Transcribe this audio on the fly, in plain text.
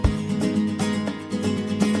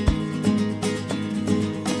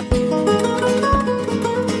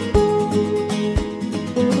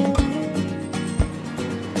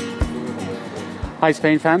Hi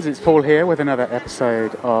Spain fans, it's Paul here with another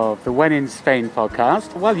episode of the When in Spain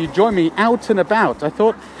podcast. Well, you join me out and about. I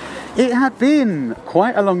thought it had been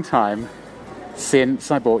quite a long time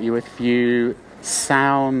since I brought you a few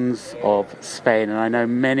sounds of Spain, and I know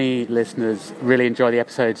many listeners really enjoy the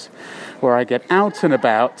episodes where I get out and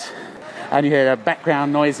about and you hear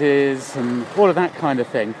background noises and all of that kind of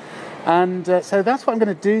thing. And so that's what I'm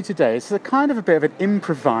going to do today. It's a kind of a bit of an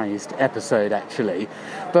improvised episode, actually.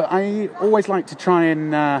 But I always like to try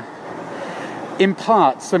and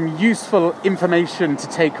impart some useful information to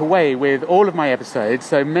take away with all of my episodes.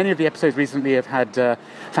 So many of the episodes recently have had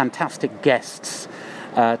fantastic guests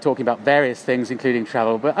talking about various things, including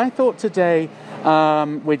travel. But I thought today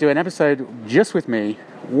we'd do an episode just with me,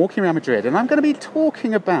 walking around Madrid. And I'm going to be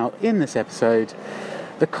talking about, in this episode,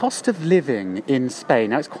 the cost of living in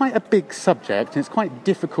Spain. Now, it's quite a big subject, and it's quite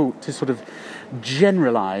difficult to sort of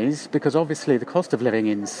generalise, because obviously the cost of living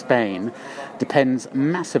in Spain depends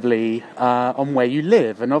massively on where you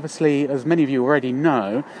live. And obviously, as many of you already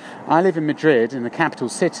know, I live in Madrid, in the capital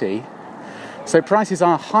city, so prices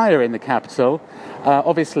are higher in the capital,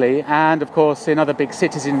 obviously, and of course in other big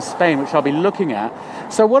cities in Spain, which I'll be looking at.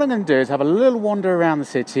 So what I'm going to do is have a little wander around the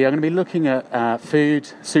city. I'm going to be looking at food,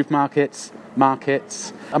 supermarkets,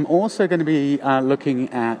 markets. I'm also going to be looking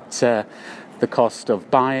at the cost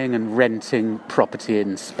of buying and renting property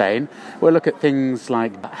in Spain. We'll look at things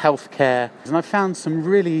like healthcare, and I've found some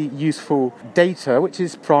really useful data, which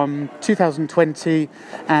is from 2020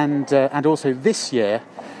 and also this year.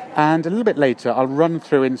 And a little bit later, I'll run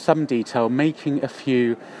through in some detail, making a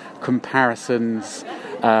few comparisons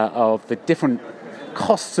of the different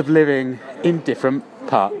costs of living in different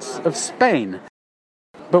parts of Spain.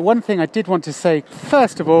 But one thing I did want to say,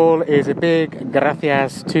 first of all, is a big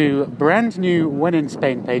gracias to brand new When in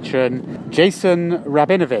Spain patron, Jason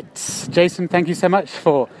Rabinovitz. Jason, thank you so much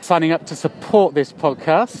for signing up to support this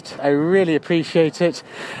podcast. I really appreciate it.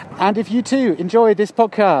 And if you too enjoy this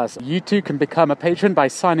podcast, you too can become a patron by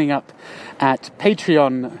signing up at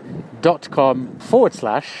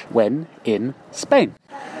patreon.com/When in Spain.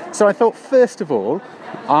 So I thought, first of all,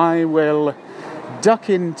 I will duck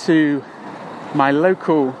into my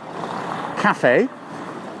local cafe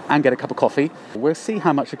and get a cup of coffee. We'll see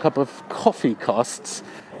how much a cup of coffee costs.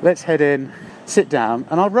 Let's head in, sit down,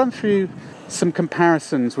 and I'll run through some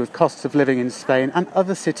comparisons with costs of living in Spain and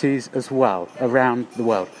other cities as well around the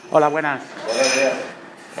world. Hola, buenas.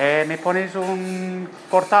 ¿Me pones un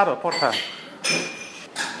cortado, porfa?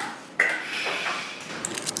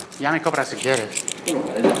 Ya me cobras si quieres.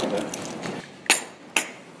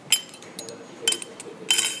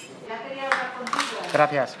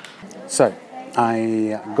 Gracias. So,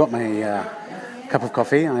 I got my cup of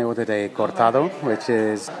coffee. I ordered a cortado, which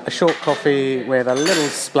is a short coffee with a little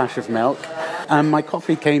splash of milk. And my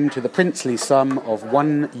coffee came to the princely sum of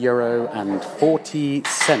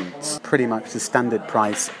 €1.40, pretty much the standard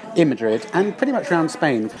price in Madrid and pretty much around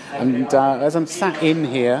Spain. And as I'm sat in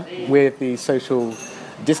here with the social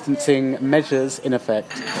distancing measures in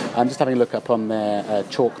effect, I'm just having a look up on their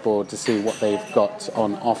chalkboard to see what they've got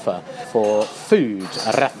on offer for food,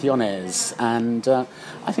 raciones, and I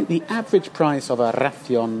think the average price of a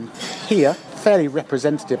ración here, fairly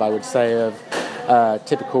representative, I would say, of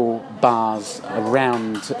typical bars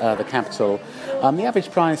around the capital. The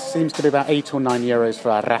average price seems to be about €8 or €9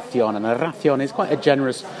 for a ración, and a ración is quite a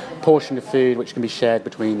generous portion of food which can be shared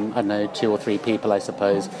between, I don't know, 2 or 3 people, I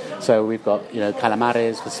suppose. So we've got,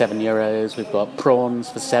 calamares for €7, we've got prawns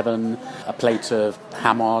for €7, a plate of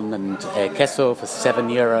jamón and queso for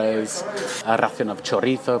 €7, a ración of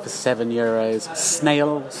chorizo for €7,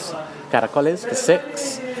 snails, caracoles for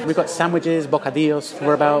 €6. We've got sandwiches, bocadillos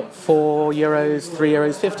for about €4,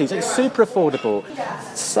 €3.50. So it's super affordable.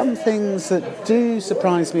 Some things that do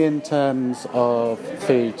surprise me in terms of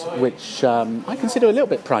food, which I consider a little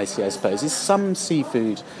bit pricey, I suppose, is some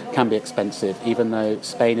seafood can be expensive, even though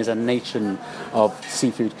Spain is a nation of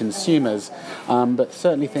seafood consumers. But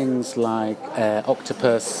certainly things like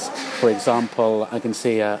octopus, for example, I can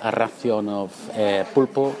see a ración of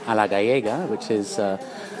pulpo a la gallega, which is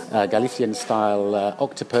Galician-style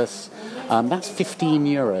octopus. That's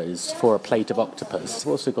 €15 for a plate of octopus.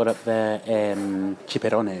 We've also got up there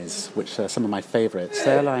chiperones, which are some of my favourites.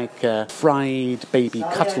 They're like fried baby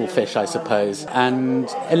cuttlefish, I suppose, and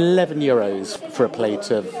 €11 for a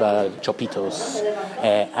plate of chopitos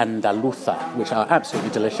andaluza, which are absolutely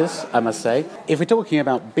delicious, I must say. If we're talking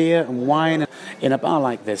about beer and wine, In a bar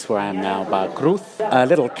like this where I am now, Bar Cruz, a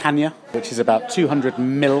little caña, which is about 200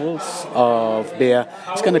 mils of beer,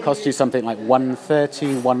 it's going to cost you something like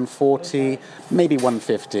 130, 140, maybe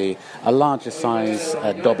 150. A larger size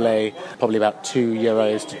doble, probably about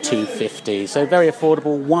 €2 to 2.50. So very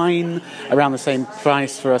affordable. Wine, around the same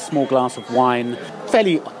price for a small glass of wine.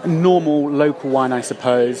 Fairly normal local wine, I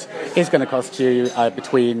suppose, is going to cost you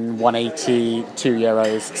between 180,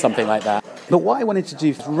 €2, something like that. But what I wanted to do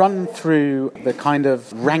is run through the kind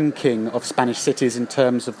of ranking of Spanish cities in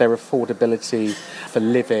terms of their affordability for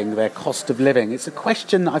living, their cost of living. It's a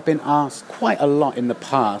question that I've been asked quite a lot in the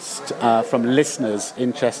past from listeners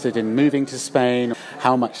interested in moving to Spain,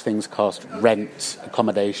 how much things cost, rent,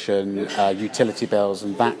 accommodation, utility bills,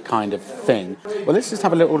 and that kind of thing. Well, let's just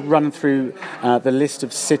have a little run through the list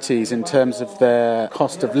of cities in terms of their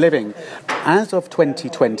cost of living. As of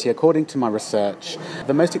 2020, according to my research,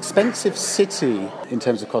 the most expensive city in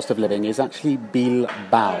terms of cost of living is actually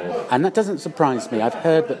Bilbao. And that doesn't surprise me. I've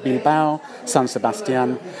heard that Bilbao, San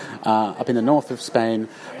Sebastian, up in the north of Spain,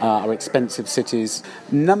 are expensive cities.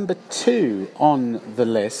 Number 2 on the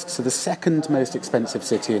list, so the second most expensive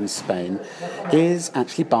city in Spain, is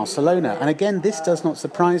actually Barcelona. And again, this does not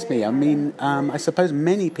surprise me. I mean, I suppose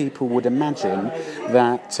many people would imagine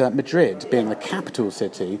that Madrid, being the capital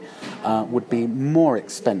city, would be more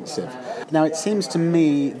expensive. Now, it seems to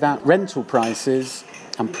me that rental prices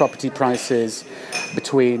and property prices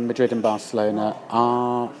between Madrid and Barcelona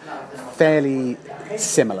are fairly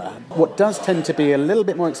similar. What does tend to be a little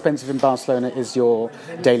bit more expensive in Barcelona is your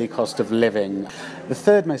daily cost of living. The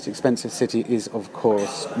third most expensive city is, of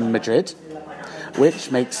course, Madrid,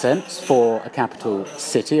 which makes sense for a capital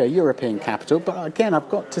city, a European capital. But again, I've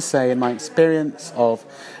got to say, in my experience of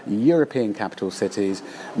European capital cities,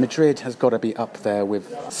 Madrid has got to be up there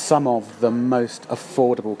with some of the most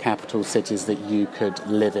affordable capital cities that you could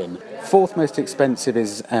live in. Fourth most expensive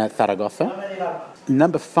is Zaragoza.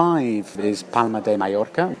 Number 5 is Palma de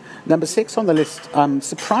Mallorca. Number 6 on the list,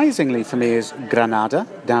 surprisingly for me, is Granada,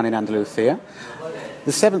 down in Andalusia.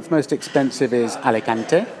 The 7th most expensive is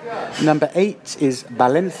Alicante. Number 8 is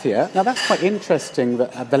Valencia. Now that's quite interesting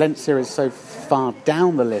that Valencia is so far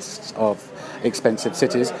down the list of expensive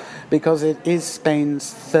cities because it is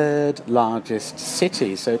Spain's 3rd largest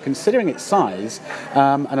city. So considering its size,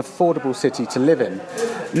 an affordable city to live in.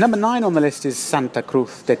 Number 9 on the list is Santa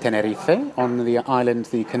Cruz de Tenerife on the island,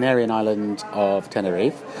 the Canarian island of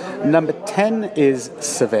Tenerife. Number 10 is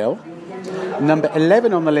Seville. Number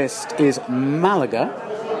 11 on the list is Malaga.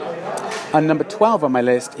 And number 12 on my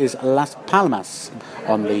list is Las Palmas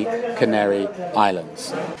on the Canary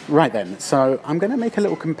Islands. Right then, so I'm going to make a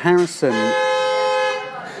little comparison.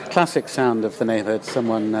 Classic sound of the neighbourhood,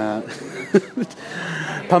 someone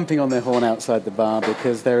pumping on their horn outside the bar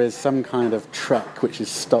because there is some kind of truck which is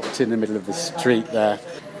stopped in the middle of the street there.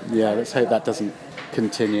 Yeah, let's hope that doesn't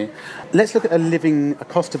continue. Let's look at a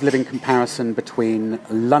cost of living comparison between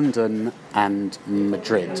London and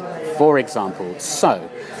Madrid, for example. So,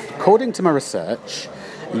 according to my research,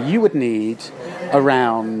 you would need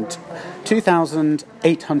around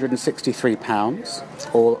 £2,863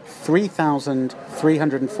 or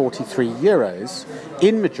 €3,343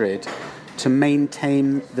 in Madrid to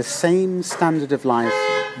maintain the same standard of life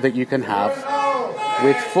that you can have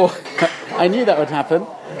with four... I knew that would happen.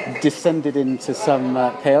 Descended into some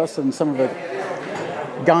chaos, and some of the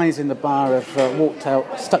guys in the bar have walked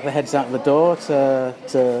out, stuck their heads out the door to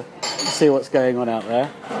see what's going on out there.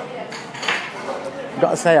 I've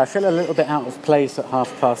got to say, I feel a little bit out of place at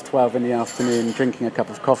 12:30 in the afternoon drinking a cup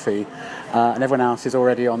of coffee, and everyone else is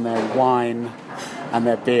already on their wine and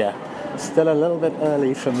their beer. Still a little bit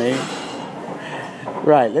early for me.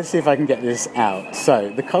 Right, let's see if I can get this out. So,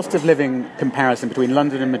 the cost of living comparison between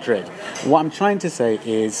London and Madrid. What I'm trying to say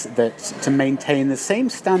is that to maintain the same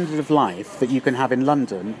standard of life that you can have in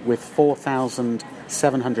London with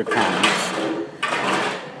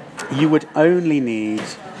 £4,700, you would only need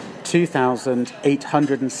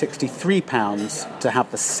 £2,863 to have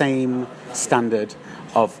the same standard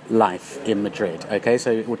of life in Madrid. Okay, so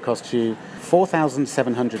it would cost you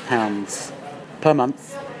 £4,700 per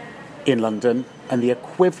month in London, and the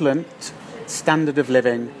equivalent standard of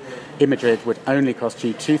living in Madrid would only cost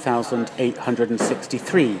you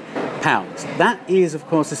 £2,863. That is, of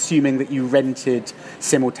course, assuming that you rented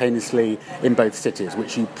simultaneously in both cities,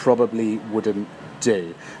 which you probably wouldn't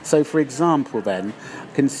do. So, for example, then,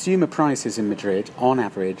 consumer prices in Madrid, on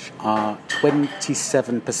average, are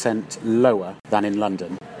 27% lower than in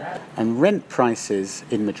London. And rent prices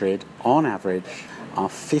in Madrid, on average, are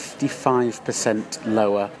 55%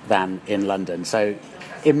 lower than in London. So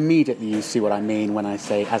immediately you see what I mean when I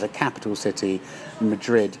say, as a capital city,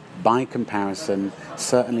 Madrid, by comparison,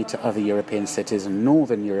 certainly to other European cities and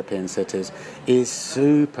northern European cities, is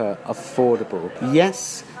super affordable.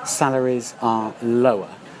 Yes, salaries are lower,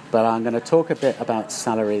 but I'm going to talk a bit about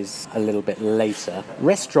salaries a little bit later.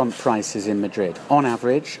 Restaurant prices in Madrid, on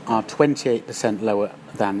average, are 28% lower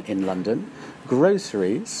than in London.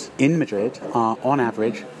 Groceries in Madrid are, on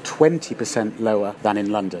average, 20% lower than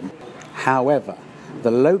in London. However,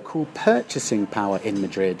 the local purchasing power in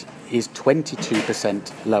Madrid is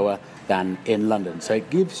 22% lower than in London. So it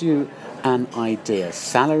gives you an idea.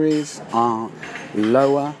 Salaries are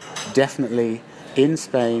lower, definitely, in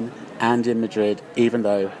Spain and in Madrid, even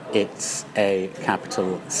though it's a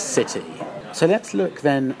capital city. So let's look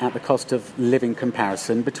then at the cost of living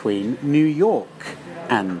comparison between New York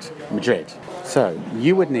and Madrid. So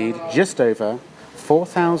you would need just over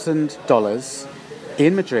 $4,000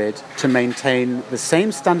 in Madrid to maintain the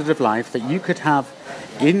same standard of life that you could have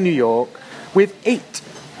in New York with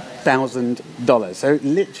 $8,000. So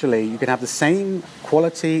literally you could have the same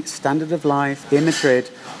quality standard of life in Madrid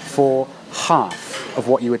for half of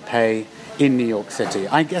what you would pay in New York City.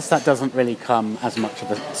 I guess that doesn't really come as much of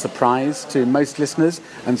a surprise to most listeners,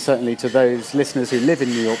 and certainly to those listeners who live in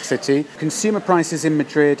New York City. Consumer prices in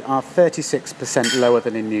Madrid are 36% lower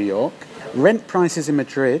than in New York. Rent prices in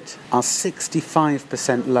Madrid are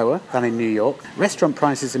 65% lower than in New York. Restaurant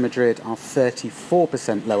prices in Madrid are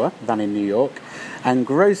 34% lower than in New York. And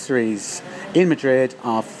groceries in Madrid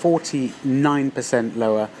are 49%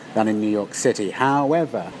 lower than in New York City.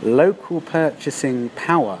 However, local purchasing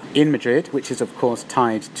power in Madrid, which is of course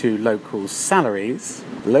tied to local salaries,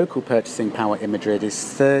 local purchasing power in Madrid is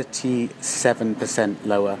 37%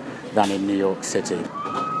 lower than in New York City.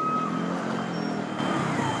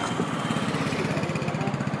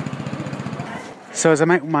 So as I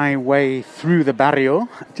make my way through the barrio,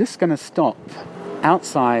 I'm just going to stop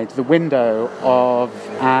outside the window of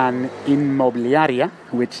an inmobiliaria,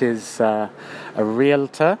 which is a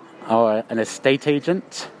realtor or an estate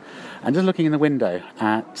agent. I'm just looking in the window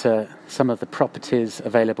at some of the properties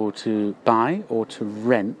available to buy or to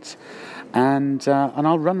rent. And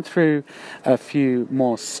I'll run through a few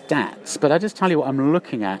more stats, but I'll just tell you what I'm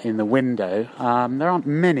looking at in the window. There aren't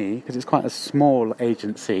many because it's quite a small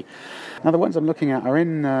agency. Now, the ones I'm looking at are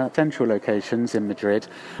in central locations in Madrid.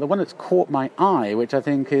 The one that's caught my eye, which I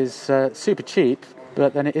think is super cheap,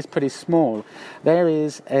 but then it is pretty small. There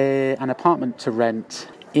is an apartment to rent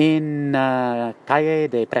in Calle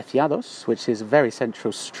de Preciados, which is a very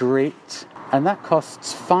central street. And that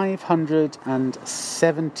costs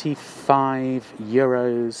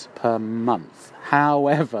 €575 per month.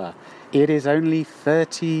 However, it is only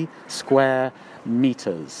 30 square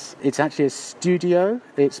meters. It's actually a studio.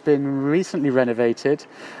 It's been recently renovated.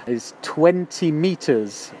 It's 20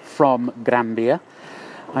 meters from Gran Via.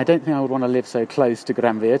 I don't think I would want to live so close to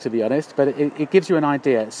Gran Via, to be honest, but it gives you an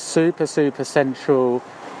idea. Super central,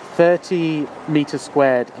 30 meter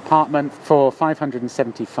squared apartment for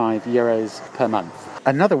 €575 per month.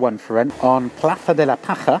 Another one for rent on Plaza de la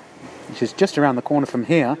Paja, which is just around the corner from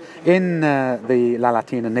here, in the La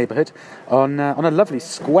Latina neighborhood, on a lovely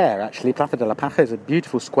square, actually. Plaza de la Paja is a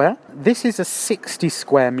beautiful square. This is a 60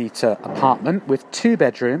 square meter apartment with 2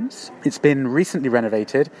 bedrooms. It's been recently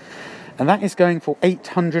renovated, and that is going for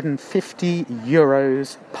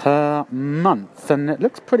 €850 per month. And it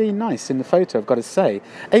looks pretty nice in the photo, I've got to say.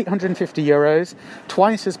 €850,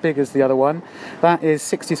 twice as big as the other one. That is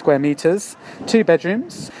 60 square meters, 2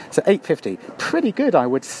 bedrooms, so $850. Pretty good, I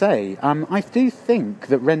would say. I do think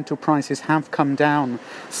that rental prices have come down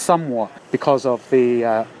somewhat because of the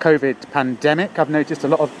COVID pandemic. I've noticed a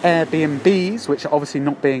lot of Airbnbs, which are obviously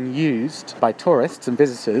not being used by tourists and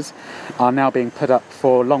visitors, are now being put up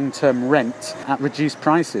for long-term rent at reduced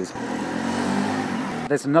prices.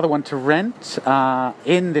 There's another one to rent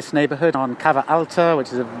in this neighborhood on Cava Alta,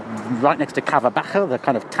 which is right next to Cava Baja, the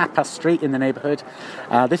kind of tapas street in the neighborhood.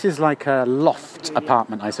 This is like a loft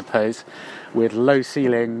apartment, I suppose, with low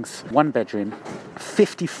ceilings, 1 bedroom,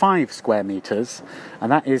 55 square meters,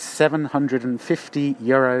 and that is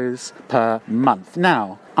 €750 per month.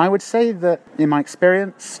 Now, I would say that in my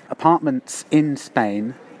experience, apartments in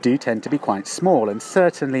Spain do tend to be quite small, and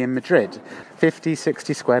certainly in Madrid, 50,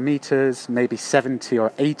 60 square meters, maybe 70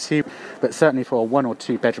 or 80, but certainly for a 1 or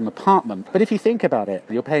 2 bedroom apartment. But if you think about it,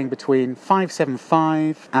 you're paying between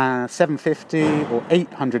 €575, €750 or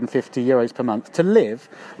 €850 per month to live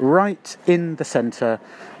right in the centre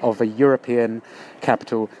of a European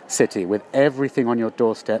capital city, with everything on your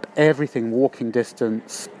doorstep, everything walking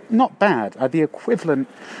distance, not bad. The equivalent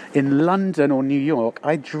in London or New York,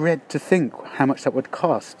 I dread to think how much that would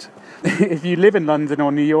cost. If you live in London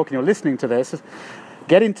or New York and you're listening to this,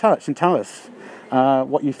 get in touch and tell us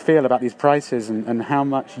what you feel about these prices and how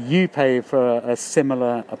much you pay for a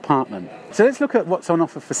similar apartment. So let's look at what's on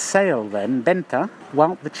offer for sale then. Venta,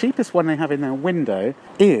 well, the cheapest one they have in their window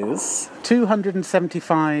is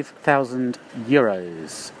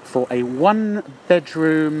 €275,000 for a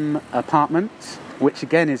one-bedroom apartment, which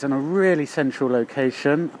again is in a really central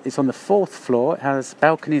location. It's on the 4th floor. It has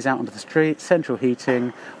balconies out onto the street, central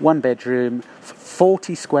heating, one bedroom,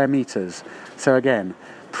 40 square meters. So again,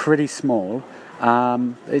 pretty small.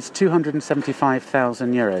 It's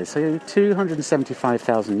 €275,000. So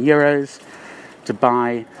 €275,000 to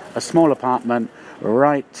buy a small apartment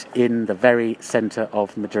right in the very centre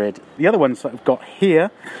of Madrid. The other ones that I've got here,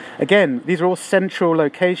 again, these are all central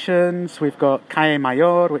locations. We've got Calle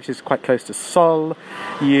Mayor, which is quite close to Sol.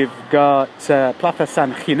 You've got Plaza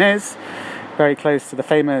San Ginés, very close to the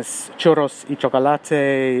famous Churros y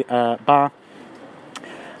Chocolate bar.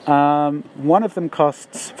 One of them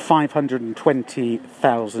costs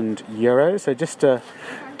 €520,000, so just a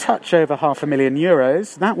touch over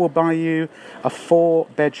 €500,000. That will buy you a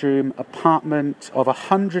 4-bedroom apartment of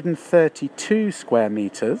 132 square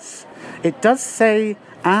meters. It does say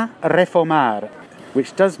a reformar,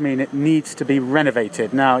 which does mean it needs to be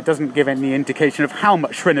renovated. Now, it doesn't give any indication of how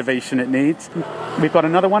much renovation it needs. We've got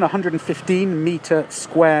another one, 115-metre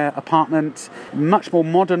square apartment, much more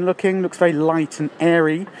modern looking, looks very light and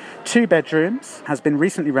airy. 2 bedrooms, has been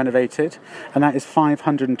recently renovated, and that is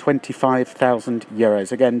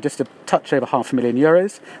 €525,000. Again, just a touch over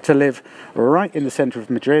 €500,000 to live right in the centre of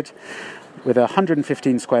Madrid, with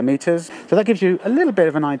 115 square metres. So that gives you a little bit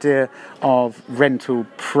of an idea of rental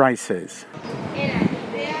prices.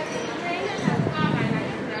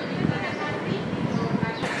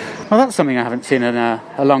 Well, that's something I haven't seen in a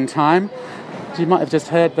long time. You might have just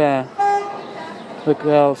heard the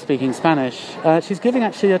girl speaking Spanish. She's giving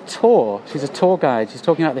actually a tour. She's a tour guide. She's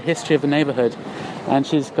talking about the history of the neighbourhood. And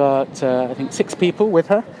she's got, I think, 6 people with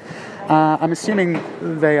her. I'm assuming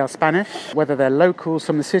they are Spanish, whether they're locals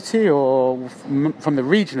from the city or from the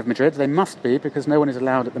region of Madrid. They must be, because no one is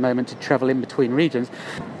allowed at the moment to travel in between regions.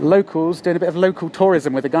 Locals doing a bit of local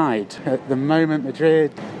tourism with a guide. At the moment,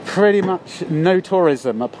 Madrid, pretty much no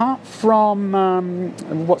tourism. Apart from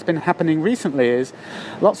what's been happening recently is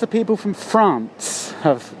lots of people from France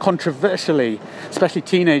have controversially, especially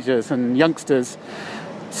teenagers and youngsters,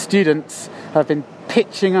 students, have been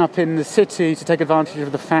pitching up in the city to take advantage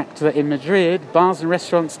of the fact that in Madrid, bars and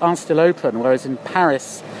restaurants are still open, whereas in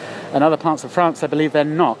Paris and other parts of France, I believe they're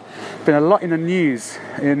not. There's been a lot in the news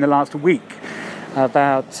in the last week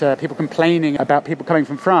about people complaining about people coming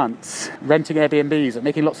from France, renting Airbnbs and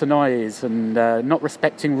making lots of noise and not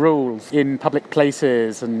respecting rules in public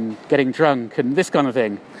places and getting drunk and this kind of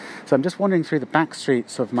thing. So I'm just wandering through the back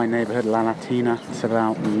streets of my neighbourhood, La Latina. It's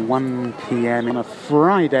about 1 p.m. on a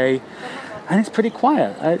Friday. And it's pretty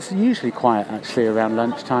quiet. It's usually quiet, actually, around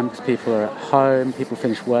lunchtime because people are at home. People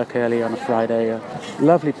finish work early on a Friday. A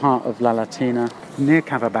lovely part of La Latina. Near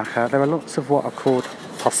Cava Baja, there are lots of what are called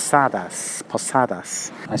posadas.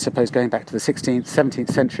 I suppose going back to the 16th,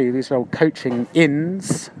 17th century, these are old coaching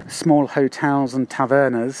inns, small hotels and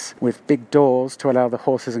tavernas with big doors to allow the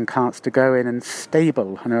horses and carts to go in and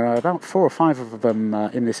stable. And there are about 4 or 5 of them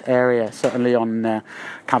in this area, certainly on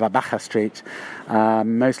Cava Baja Street.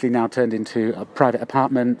 Mostly now turned into private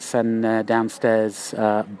apartments and downstairs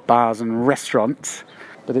bars and restaurants.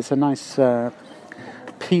 But it's a nice,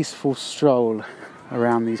 peaceful stroll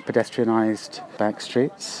around these pedestrianised back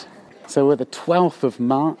streets. So we're the 12th of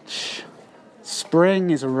March.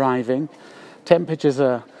 Spring is arriving. Temperatures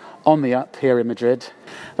are on the up here in Madrid.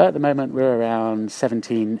 At the moment we're around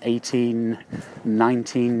 17, 18,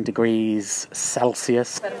 19 degrees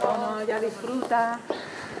Celsius.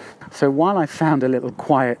 So while I found a little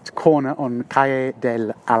quiet corner on Calle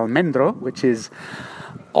del Almendro, which is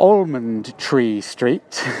Almond Tree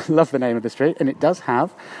Street, love the name of the street, and it does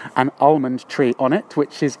have an almond tree on it,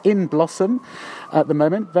 which is in blossom at the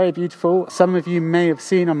moment, very beautiful. Some of you may have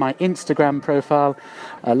seen on my Instagram profile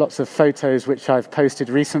lots of photos which I've posted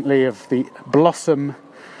recently of the blossom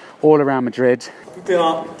all around Madrid.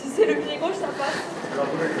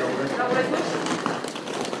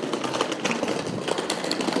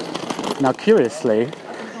 Now curiously,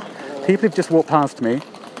 people have just walked past me,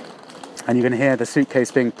 and you can hear the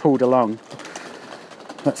suitcase being pulled along.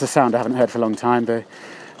 That's a sound I haven't heard for a long time. The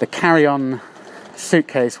carry-on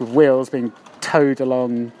suitcase with wheels being towed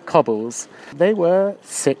along cobbles. They were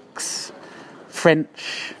 6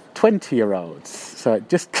 French 20-year-olds. So it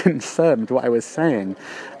just confirmed what I was saying.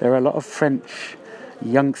 There are a lot of French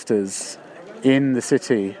youngsters in the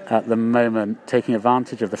city at the moment taking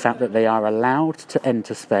advantage of the fact that they are allowed to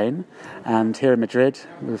enter Spain. And here in Madrid,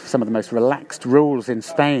 with some of the most relaxed rules in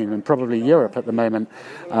Spain and probably Europe at the moment,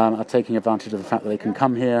 are taking advantage of the fact that they can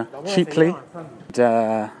come here cheaply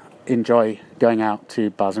and enjoy going out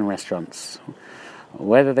to bars and restaurants.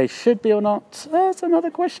 Whether they should be or not, that's another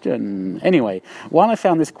question. Anyway, while I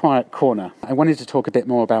found this quiet corner, I wanted to talk a bit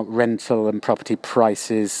more about rental and property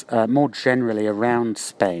prices more generally around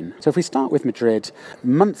Spain. So if we start with Madrid,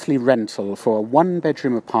 monthly rental for a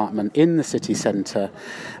one-bedroom apartment in the city centre,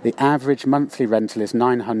 the average monthly rental is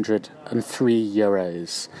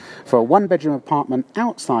 €903. For a one-bedroom apartment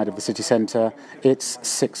outside of the city centre, it's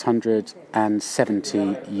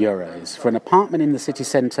 €670. For an apartment in the city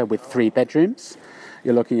centre with 3 bedrooms,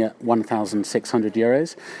 you're looking at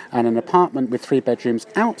 €1,600, and an apartment with 3 bedrooms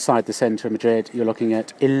outside the centre of Madrid, you're looking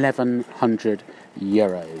at €1,100.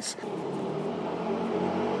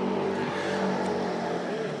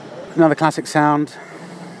 Another classic sound,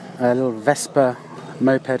 a little Vespa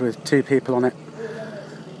moped with 2 people on it.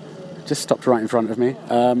 Just stopped right in front of me.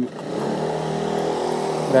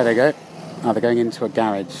 There they go. Now they're going into a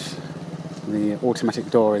garage. The automatic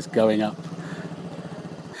door is going up.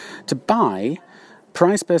 To buy,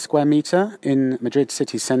 price per square metre in Madrid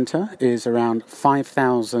city centre is around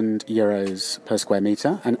 €5,000 per square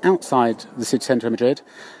metre, and outside the city centre of Madrid,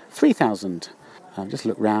 3,000. I've just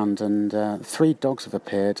looked round and 3 dogs have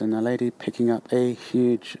appeared, and a lady picking up a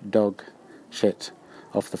huge dog shit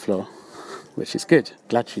off the floor, which is good.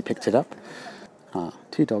 Glad she picked it up.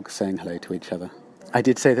 2 dogs saying hello to each other. I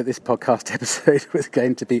did say that this podcast episode was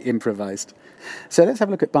going to be improvised. So let's have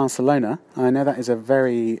a look at Barcelona. I know that is a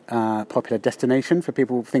very popular destination for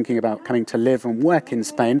people thinking about coming to live and work in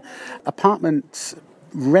Spain. Apartment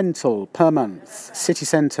rental per month, city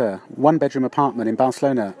centre, 1-bedroom apartment in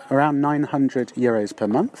Barcelona, around €900 per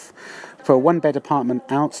month. For a 1-bed apartment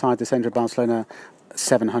outside the centre of Barcelona,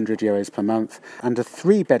 €700 per month. And a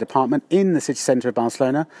 3-bed apartment in the city centre of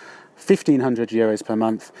Barcelona, €1,500 per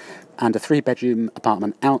month, and a 3-bedroom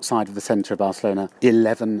apartment outside of the centre of Barcelona,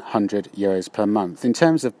 €1,100 per month. In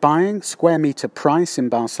terms of buying, square metre price in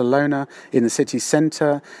Barcelona in the city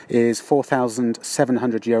centre is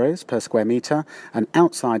 €4,700 per square metre, and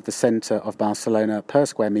outside the centre of Barcelona per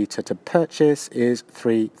square metre to purchase is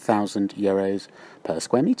 €3,000 per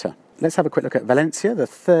square metre. Let's have a quick look at Valencia, the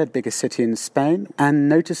 3rd biggest city in Spain, and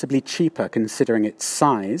noticeably cheaper considering its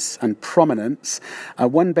size and prominence. A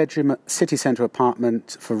 1-bedroom city centre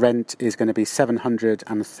apartment for rent is going to be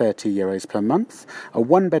 €730 per month. A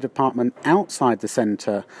 1-bed apartment outside the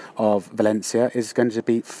centre of Valencia is going to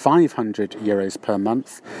be €500 per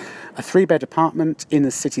month. A 3-bed apartment in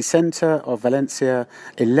the city centre of Valencia,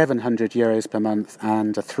 €1,100 per month,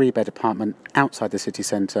 and a 3-bed apartment outside the city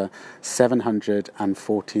centre,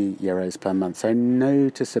 €740 per month. So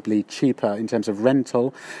noticeably cheaper in terms of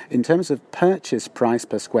rental. In terms of purchase price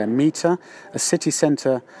per square metre, a city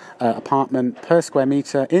centre apartment per square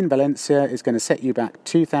metre in Valencia is going to set you back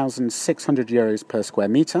 €2,600 per square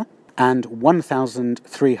metre, and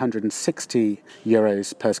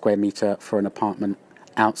 €1,360 per square metre for an apartment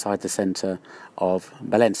outside the centre of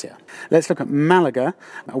Valencia. Let's look at Malaga.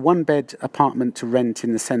 A 1-bed apartment to rent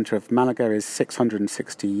in the centre of Malaga is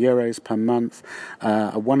 €660 per month.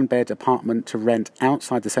 A 1-bed apartment to rent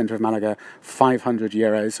outside the centre of Malaga,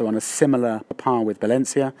 €500, so on a similar par with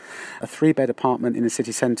Valencia. A 3-bed apartment in the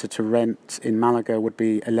city centre to rent in Malaga would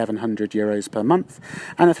be €1,100 per month,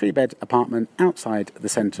 and a 3-bed apartment outside the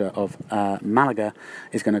centre of Malaga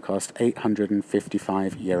is going to cost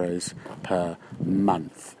 €855 per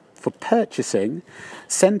month. For purchasing,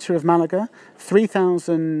 centre of Malaga,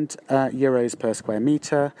 €3,000 per square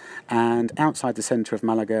metre, and outside the centre of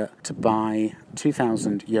Malaga to buy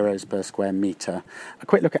 €2,000 per square metre. A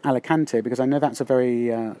quick look at Alicante, because I know that's a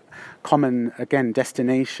very common, again,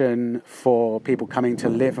 destination for people coming to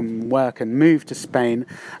live and work and move to Spain.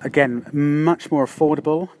 Again, much more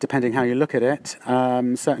affordable, depending how you look at it.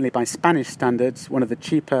 Certainly by Spanish standards, one of the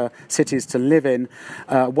cheaper cities to live in.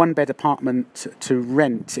 1-bed apartment to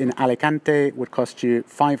rent in Alicante would cost you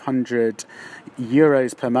 €500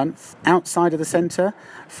 per month. Outside of the centre,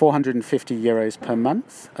 €450 per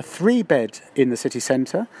month. A 3-bed in the city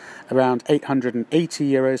centre, around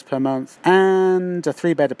 €880 per month. And a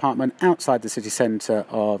 3-bed apartment outside the city centre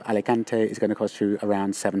of Alicante is going to cost you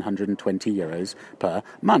around €720 per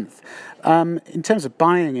month. In terms of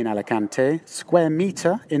buying in Alicante, square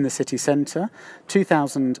metre in the city centre,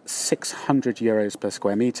 €2,600 per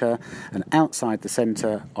square metre, and outside the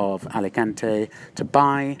centre of Alicante to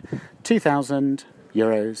buy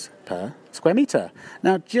 €2,000 per square metre.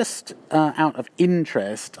 Now, just out of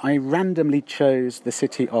interest, I randomly chose the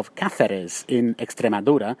city of Cáceres in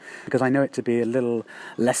Extremadura because I know it to be a little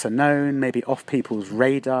lesser known, maybe off people's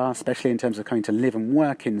radar, especially in terms of coming to live and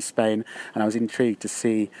work in Spain, and I was intrigued to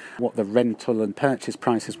see what the rental and purchase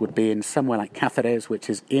prices would be in somewhere like Cáceres, which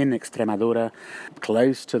is in Extremadura,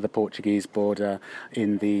 close to the Portuguese border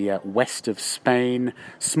in the west of Spain,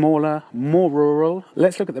 smaller, more rural.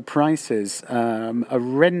 Let's look at the prices. A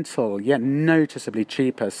rental, yet noticeably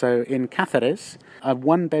cheaper. So in Cáceres, a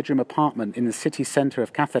one-bedroom apartment in the city centre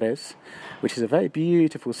of Cáceres, which is a very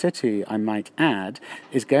beautiful city, I might add,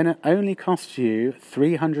 is going to only cost you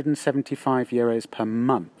 €375 per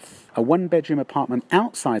month. A one-bedroom apartment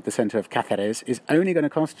outside the centre of Cáceres is only going to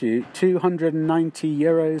cost you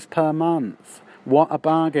 €290 per month. What a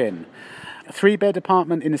bargain. A three-bed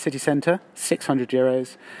apartment in the city centre,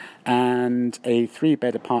 €600, and a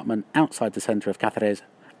three-bed apartment outside the centre of Cáceres,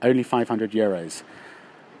 only €500.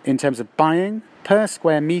 In terms of buying, per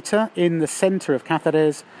square metre in the centre of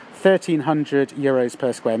Cáceres, €1,300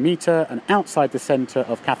 per square metre, and outside the centre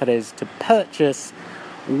of Cáceres to purchase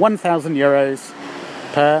 €1,000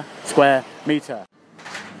 per square metre.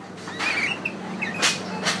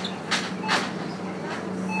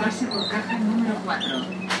 Pase por caja número 4.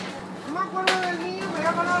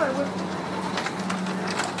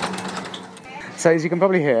 So as you can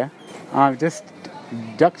probably hear, I've just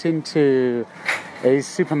ducked into a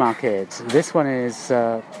supermarket. This one is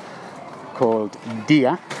called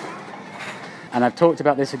Dia. And I've talked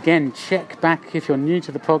about this again. Check back if you're new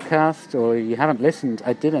to the podcast or you haven't listened.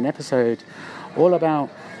 I did an episode all about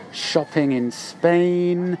shopping in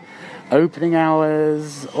Spain, opening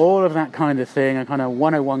hours, all of that kind of thing, a kind of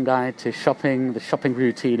 101 guide to shopping, the shopping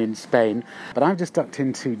routine in Spain. But I've just ducked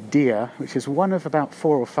into Dia, which is one of about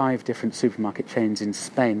 4 or 5 different supermarket chains in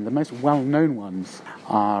Spain. The most well-known ones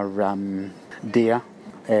are Dia,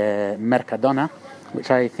 Mercadona,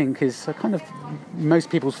 which I think is a kind of most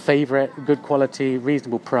people's favourite, good quality,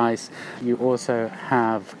 reasonable price. You also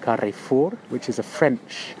have Carrefour, which is a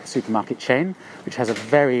French supermarket chain, which has a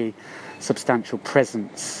very substantial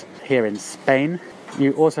presence here in Spain.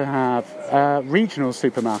 You also have regional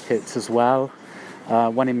supermarkets as well.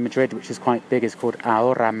 One in Madrid, which is quite big, is called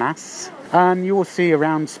Ahorra Más. And you will see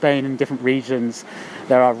around Spain in different regions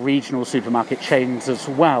there are regional supermarket chains as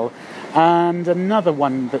well. And another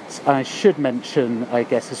one that I should mention, I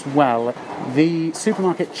guess, as well, the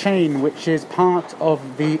supermarket chain which is part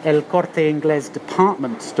of the El Corte Inglés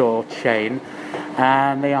department store chain,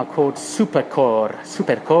 and they are called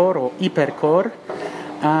Supercor or Hipercor.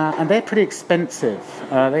 And they're pretty expensive.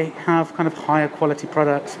 They have kind of higher quality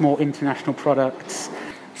products, more international products.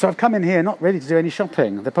 So I've come in here not ready to do any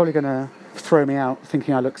shopping. They're probably going to throw me out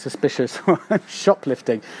thinking I look suspicious or I'm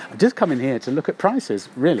shoplifting. I've just come in here to look at prices,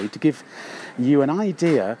 really, to give you an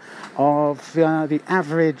idea of the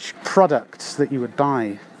average products that you would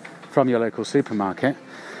buy from your local supermarket.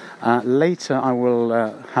 Later I will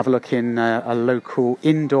have a look in a local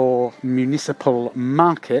indoor municipal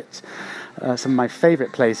market. Some of my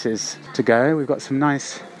favourite places to go. We've got some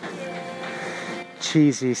nice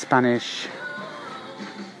cheesy Spanish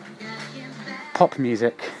pop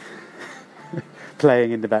music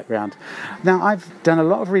playing in the background. Now, I've done a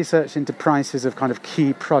lot of research into prices of kind of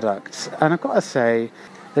key products, and I've got to say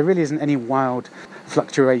there really isn't any wild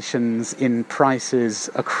fluctuations in prices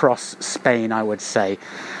across Spain, I would say.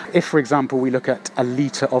 If, for example, we look at a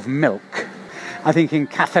litre of milk, I think in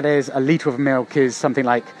Cáceres a litre of milk is something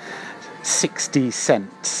like 60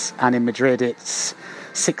 cents, and in Madrid it's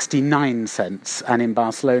 69 cents, and in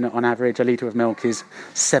Barcelona on average a litre of milk is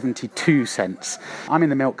 72 cents. I'm in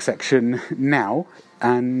the milk section now,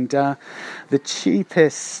 and the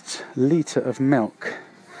cheapest litre of milk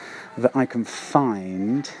that I can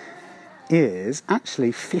find is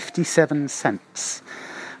actually 57 cents.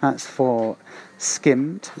 That's for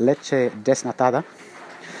skimmed leche desnatada.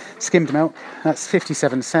 Skimmed milk, that's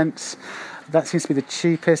 57 cents. That seems to be the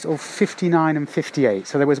cheapest, or 59 and 58.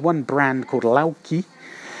 So there was one brand called Lauki,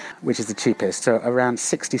 which is the cheapest. So around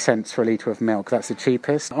 60 cents for a litre of milk, that's the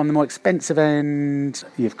cheapest. On the more expensive end,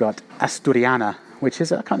 you've got Asturiana, which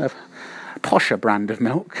is a kind of posher brand of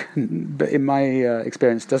milk, but in my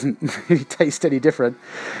experience doesn't really taste any different.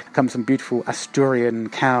 Comes some beautiful Asturian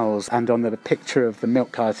cows, and on the picture of the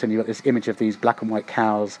milk carton you've got this image of these black and white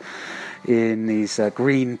cows in these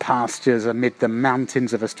green pastures amid the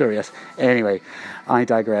mountains of Asturias. Anyway, I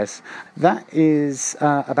digress. That is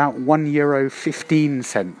about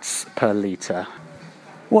 €1.15 per litre.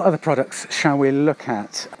 What other products shall we look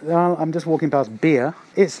at? Well, I'm just walking past beer.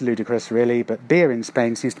 It's ludicrous, really, but beer in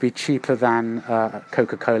Spain seems to be cheaper than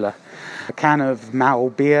Coca-Cola. A can of Mao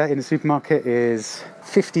beer in the supermarket is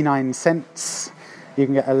 59 cents. You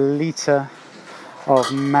can get a litre of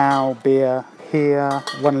Mao beer here,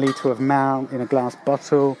 1 litre of Mao in a glass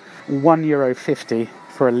bottle, €1.50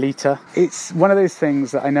 for a litre. It's one of those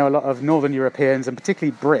things that I know a lot of Northern Europeans and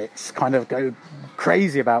particularly Brits kind of go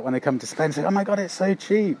crazy about when they come to Spain and say, oh my God, it's so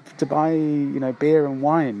cheap to buy, beer and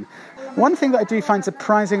wine. One thing that I do find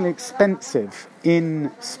surprisingly expensive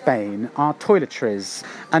in Spain are toiletries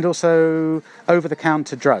and also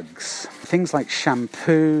over-the-counter drugs. Things like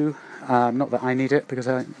shampoo, not that I need it because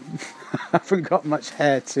I haven't got much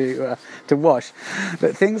hair to wash,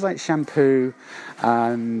 but things like shampoo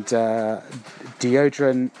and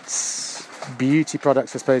deodorants, beauty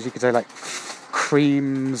products, I suppose you could say, like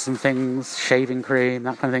creams and things, shaving cream,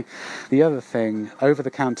 that kind of thing. The other thing,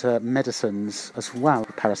 over-the-counter medicines as well,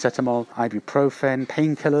 paracetamol, ibuprofen,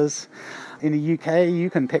 painkillers. In the UK, you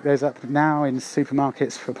can pick those up now in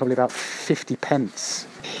supermarkets for probably about 50 pence.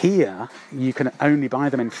 Here, you can only buy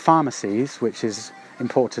them in pharmacies, which is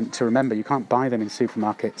important to remember. You can't buy them in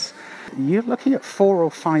supermarkets. You're looking at €4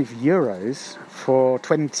 or €5 for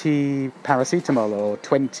 20 paracetamol or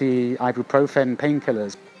 20 ibuprofen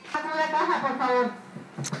painkillers.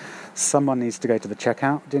 Someone needs to go to the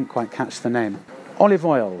checkout. Didn't quite catch the name. Olive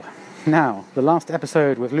oil. Now, the last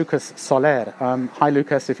episode with Lucas Soler. Hi,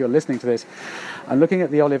 Lucas, if you're listening to this. I'm looking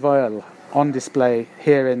at the olive oil on display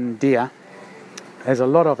here in Dia. There's a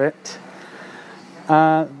lot of it.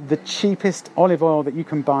 The cheapest olive oil that you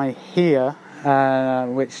can buy here,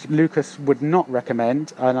 which Lucas would not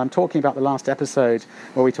recommend, and I'm talking about the last episode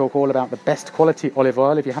where we talk all about the best quality olive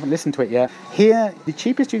oil. If you haven't listened to it yet, here the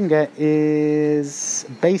cheapest you can get is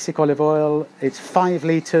basic olive oil. It's 5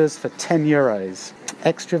 litres for €10.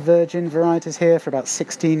 Extra virgin varieties here for about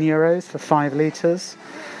 €16 for 5 litres.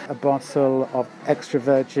 A bottle of extra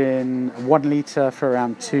virgin 1 litre for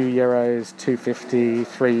around €2, €2.50,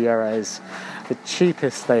 €3. The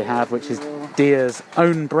cheapest they have, which is Dia's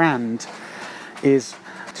own brand, is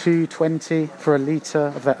 $2.20 for a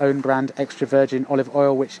litre of their own brand extra virgin olive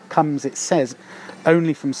oil, which comes, it says,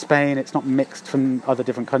 only from Spain. It's not mixed from other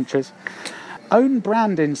different countries. Own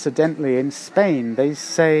brand, incidentally, in Spain, they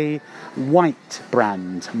say white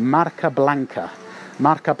brand, Marca Blanca.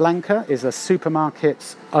 Marca Blanca is a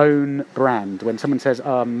supermarket's own brand. When someone says,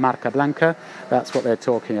 Marca Blanca, that's what they're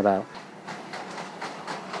talking about.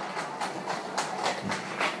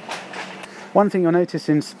 One thing you'll notice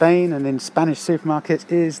in Spain and in Spanish supermarkets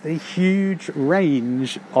is the huge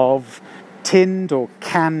range of tinned or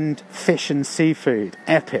canned fish and seafood.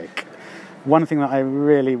 Epic. One thing that I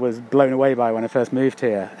really was blown away by when I first moved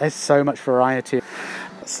here. There's so much variety.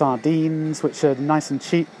 Sardines, which are nice and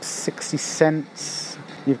cheap, 60 cents.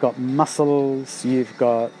 You've got mussels, you've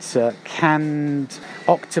got canned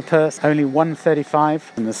octopus, only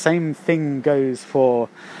 $1.35. And the same thing goes for,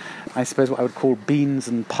 I suppose, what I would call beans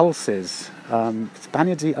and pulses.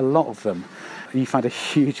 Spaniards eat a lot of them. You find a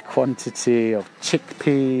huge quantity of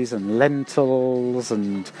chickpeas and lentils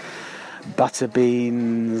and butter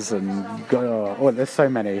beans and there's so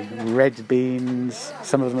many. Red beans.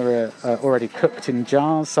 Some of them are already cooked in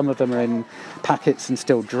jars. Some of them are in packets and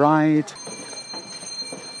still dried.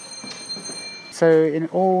 So in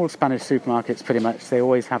all Spanish supermarkets, pretty much, they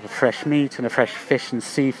always have a fresh meat and a fresh fish and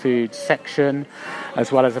seafood section,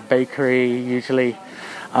 as well as a bakery, usually.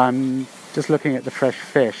 Just looking at the fresh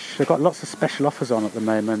fish, they've got lots of special offers on at the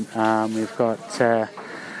moment. We've got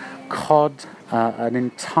cod, an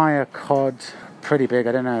entire cod, pretty big,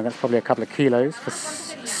 I don't know, that's probably a couple of kilos, for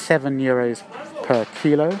 €7 per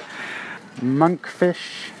kilo.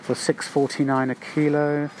 Monkfish for $6.49 a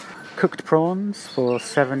kilo. Cooked prawns for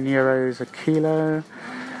 €7 a kilo.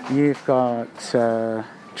 You've got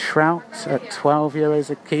trout at €12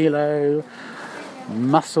 a kilo.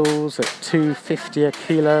 Mussels at $2.50 a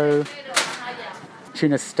kilo.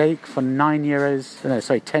 Tuna steak for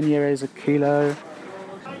 €10 a kilo.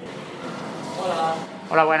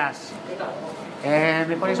 Hola, buenas.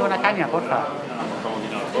 ¿Me pones una caña, porfa?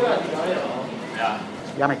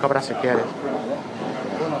 Ya me cobras si quieres.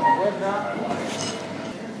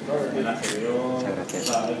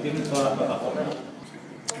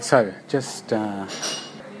 So, just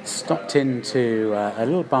stopped into a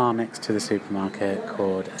little bar next to the supermarket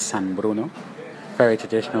called San Bruno. Very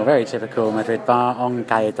traditional, very typical Madrid bar on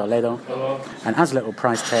Calle Toledo. And as a little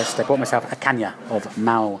price test, I bought myself a caña of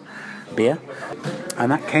Mao beer.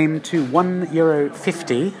 And that came to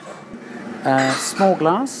 €1.50 Small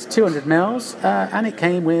glass, 200 mils, and it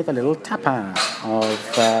came with a little tapa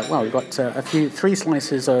of, we've got three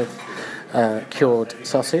slices of cured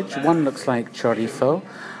sausage. One looks like chorizo,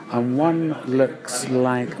 and one looks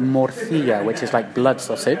like morcilla, which is like blood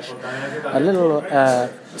sausage. A little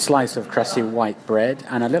slice of crusty white bread,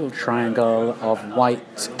 and a little triangle of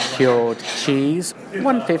white cured cheese.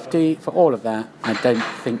 150 for all of that. I don't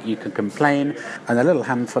think you can complain. And a little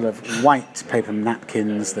handful of white paper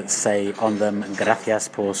napkins that say on them, "Gracias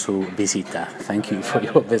por su visita." Thank you for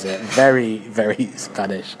your visit. Very, very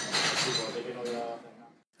Spanish.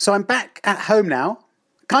 So I'm back at home now.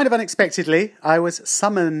 Kind of unexpectedly, I was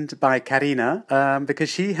summoned by Karina because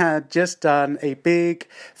she had just done a big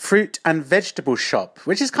fruit and vegetable shop,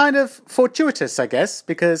 which is kind of fortuitous, I guess,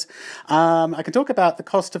 because I can talk about the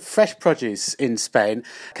cost of fresh produce in Spain.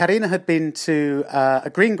 Karina had been to a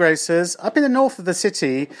greengrocer's up in the north of the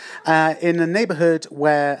city in a neighbourhood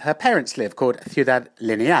where her parents live called Ciudad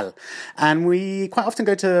Lineal. And we quite often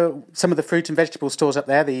go to some of the fruit and vegetable stores up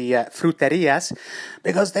there, the fruterías,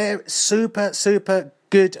 because they're super, super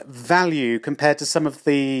good value compared to some of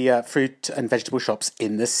the fruit and vegetable shops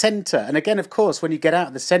in the centre. And again, of course, when you get out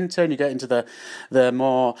of the centre and you get into the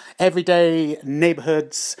more everyday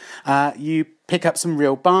neighbourhoods, you pick up some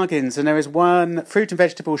real bargains. And there is one fruit and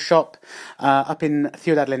vegetable shop up in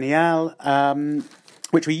Ciudad Lineal,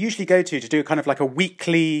 which we usually go to do kind of like a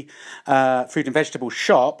weekly fruit and vegetable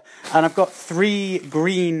shop. And I've got 3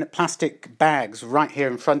 green plastic bags right here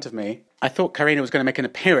in front of me. I thought Karina was going to make an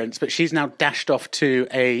appearance, but she's now dashed off to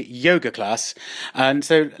a yoga class, and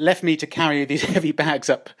so left me to carry these heavy bags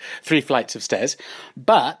up 3 flights of stairs.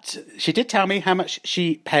 But she did tell me how much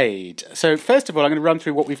she paid. So first of all, I'm going to run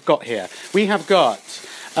through what we've got here. We have got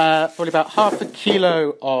probably about half a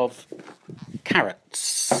kilo of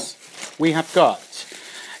carrots. We have got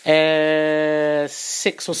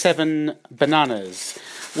 6 or 7 bananas.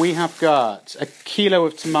 We have got a kilo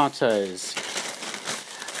of tomatoes.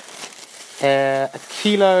 A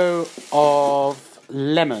kilo of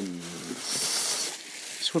lemons.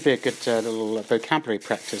 This would be a good little vocabulary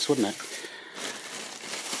practice, wouldn't it?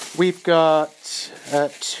 We've got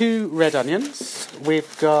 2 red onions.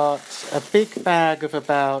 We've got a big bag of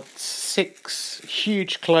about 6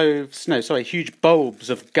 huge bulbs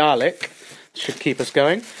of garlic. Should keep us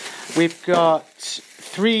going. We've got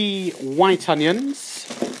 3 white onions.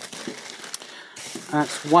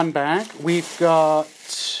 That's 1 bag. We've got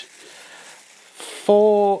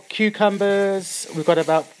 4 cucumbers. We've got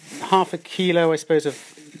about half a kilo, I suppose, of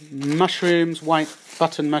mushrooms, white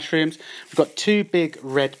button mushrooms. We've got 2 big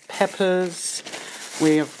red peppers.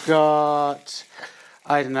 We've got,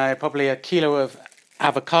 probably a kilo of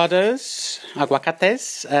avocados,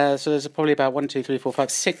 aguacates. So there's probably about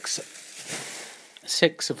 6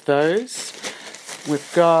 of those.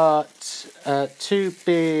 We've got 2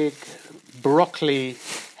 big broccoli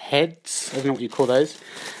heads. I don't know what you call those.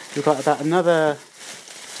 We've got about another,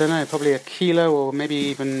 probably a kilo or maybe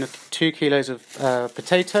even 2 kilos of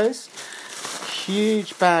potatoes.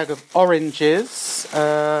 Huge bag of oranges.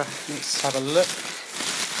 Let's have a look.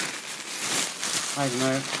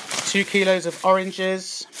 2 kilos of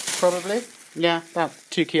oranges, probably. Yeah, about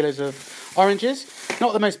 2 kilos of oranges.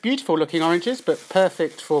 Not the most beautiful looking oranges, but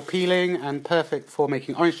perfect for peeling and perfect for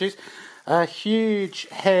making orange juice. A huge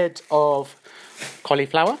head of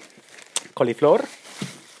cauliflower.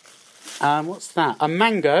 What's that? A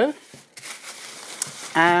mango.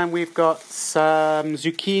 And we've got some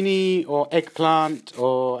zucchini or eggplant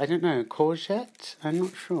or, courgette? I'm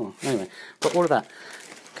not sure. Anyway, got all of that.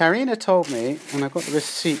 Karina told me, and I've got the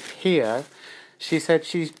receipt here, she said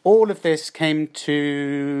all of this came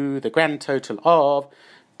to the grand total of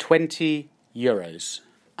 €20.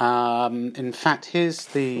 In fact, here's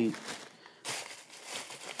the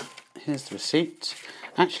receipt.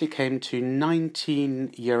 Actually came to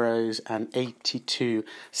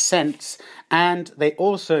 €19.82, and they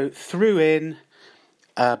also threw in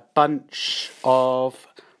a bunch of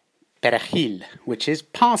perejil, which is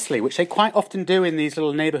parsley, which they quite often do in these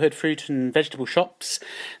little neighbourhood fruit and vegetable shops.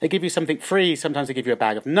 They give you something free. Sometimes they give you a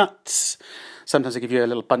bag of nuts. Sometimes they give you a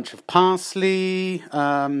little bunch of parsley.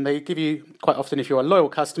 They give you, quite often, if you're a loyal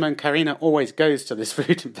customer, and Karina always goes to this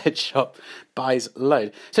fruit and veg shop, buys a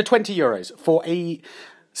load. So €20 for a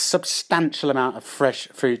substantial amount of fresh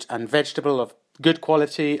fruit and vegetable of good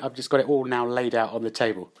quality. I've just got it all now laid out on the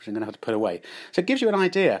table, which I'm going to have to put away. So it gives you an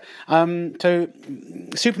idea. So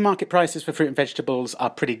supermarket prices for fruit and vegetables are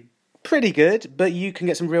pretty good, but you can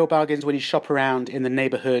get some real bargains when you shop around in the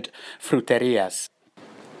neighbourhood fruterias.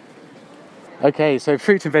 Okay, so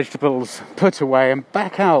fruit and vegetables put away and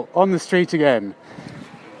back out on the street again.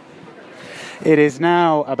 It is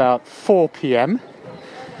now about 4 p.m.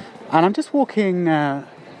 and I'm just walking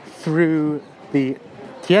through the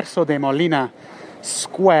Tirso de Molina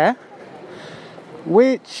Square,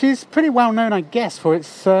 which is pretty well known, I guess, for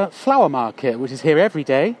its flower market, which is here every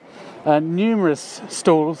day. Numerous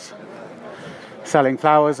stalls selling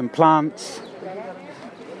flowers and plants.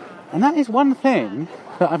 And that is one thing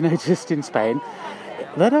that I've noticed in Spain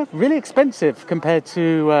that are really expensive compared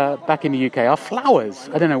to back in the UK, are flowers.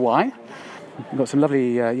 I don't know why. We've got some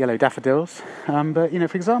lovely yellow daffodils. But,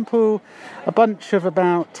 for example, a bunch of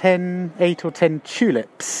about 8 or 10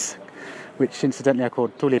 tulips, which incidentally are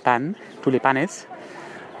called tulipanes,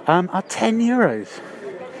 are 10 euros.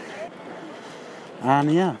 And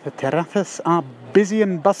the terrazas are busy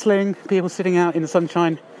and bustling, people sitting out in the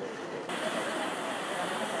sunshine.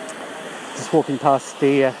 Just walking past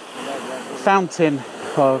the fountain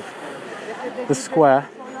of the square.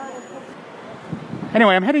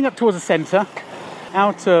 Anyway, I'm heading up towards the centre,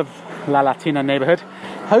 out of La Latina neighbourhood,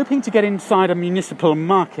 hoping to get inside a municipal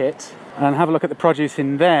market and have a look at the produce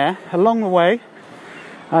in there. Along the way,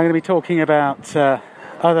 I'm going to be talking about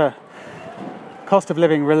other cost of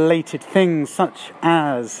living related things such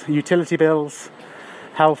as utility bills,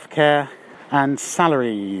 healthcare and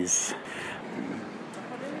salaries.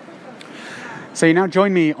 So you now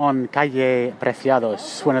join me on Calle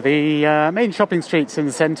Preciados, one of the main shopping streets in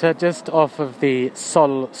the centre, just off of the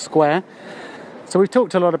Sol Square. So we've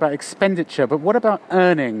talked a lot about expenditure, but what about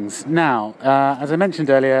earnings? Now, as I mentioned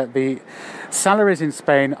earlier, the salaries in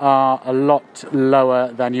Spain are a lot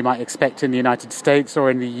lower than you might expect in the United States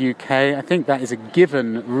or in the UK. I think that is a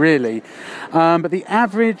given, really. But the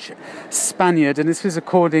average Spaniard, and this is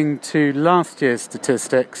according to last year's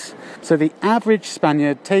statistics, so the average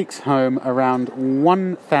Spaniard takes home around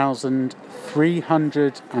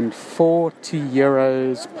 1,340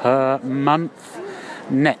 euros per month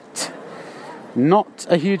net. Not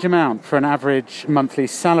a huge amount for an average monthly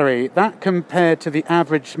salary. That compared to the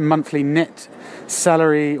average monthly net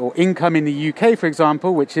salary or income in the UK, for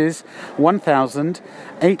example, which is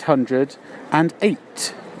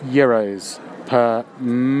 1,808 euros per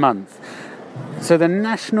month. So the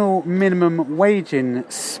national minimum wage in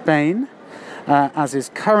Spain, as is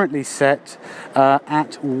currently set,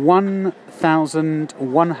 at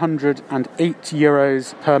 1,108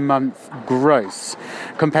 euros per month gross.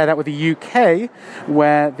 Compare that with the UK,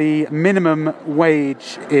 where the minimum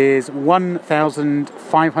wage is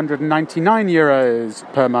 1,599 euros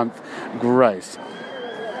per month gross.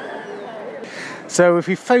 So if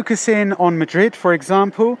we focus in on Madrid, for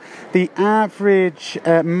example, the average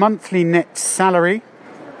monthly net salary,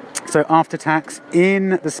 so after tax,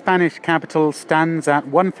 in the Spanish capital stands at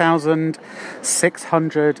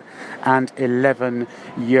 1,611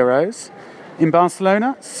 euros. In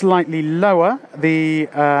Barcelona, slightly lower. The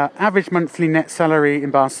average monthly net salary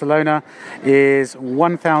in Barcelona is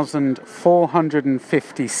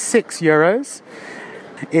 1,456 euros.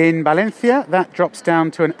 In Valencia, that drops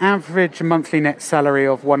down to an average monthly net salary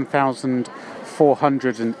of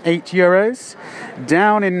 1,408 euros.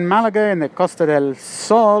 Down in Malaga, in the Costa del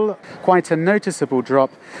Sol, quite a noticeable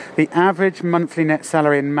drop. The average monthly net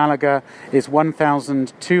salary in Malaga is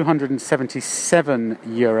 1,277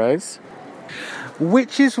 euros.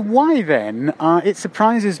 Which is why then it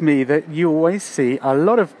surprises me that you always see a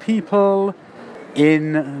lot of people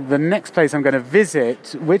in the next place I'm going to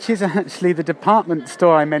visit, which is actually the department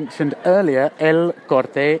store I mentioned earlier, El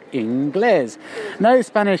Corte Inglés. No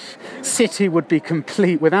Spanish city would be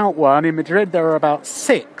complete without one. In Madrid there are about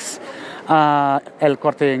 6 El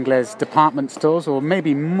Corte Inglés department stores, or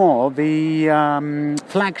maybe more. The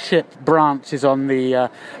flagship branch is on the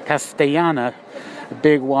Castellana,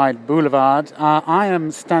 big wide boulevard. I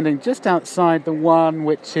am standing just outside the one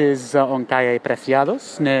which is on Calle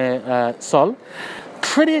Preciados, near Sol.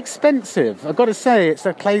 Pretty expensive, I've got to say. It's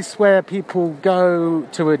a place where people go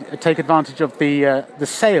to take advantage of the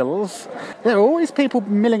sales. There are always people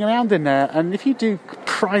milling around in there, and if you do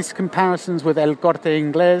price comparisons with El Corte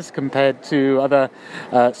Inglés compared to other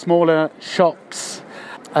smaller shops,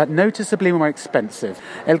 noticeably more expensive.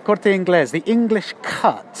 El Corte Inglés, the English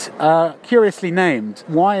Cut, curiously named.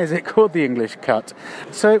 Why is it called the English Cut?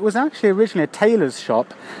 So it was actually originally a tailor's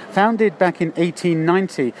shop, founded back in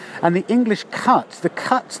 1890, and the English Cut, the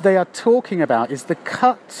cut they are talking about, is the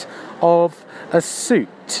cut of a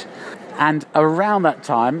suit. And around that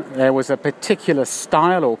time, there was a particular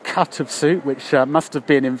style or cut of suit, which must have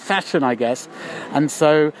been in fashion, I guess, and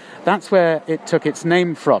so that's where it took its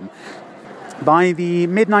name from. By the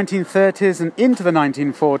mid-1930s and into the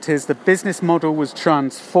 1940s, the business model was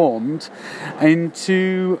transformed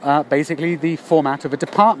into basically the format of a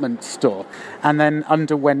department store, and then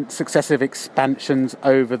underwent successive expansions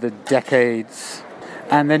over the decades.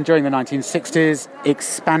 And then during the 1960s,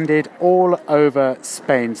 expanded all over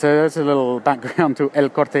Spain. So there's a little background to El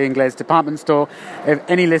Corte Inglés department store. If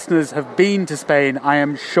any listeners have been to Spain, I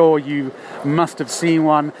am sure you must have seen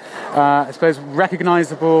one. I suppose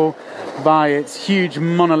recognizable by its huge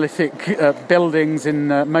monolithic buildings in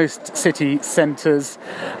most city centres,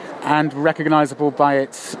 and recognizable by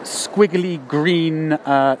its squiggly green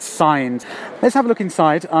signs. Let's have a look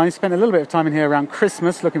inside. I spent a little bit of time in here around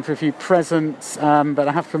Christmas looking for a few presents, but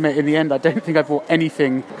I have to admit, in the end, I don't think I bought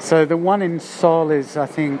anything. So the one in Sol is, I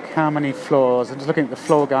think, how many floors? I'm just looking at the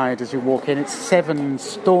floor guide as you walk in. It's 7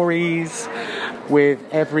 stories with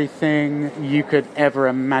everything you could ever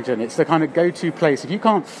imagine. It's the kind of go-to place. If you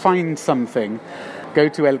can't find something, go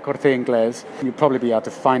to El Corte Inglés. You'll probably be able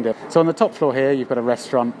to find it. So on the top floor here, you've got a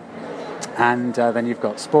restaurant. And then you've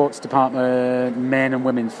got sports department, men and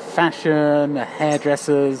women's fashion,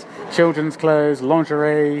 hairdressers, children's clothes,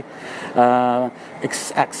 lingerie,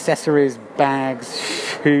 accessories, bags,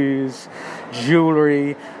 shoes,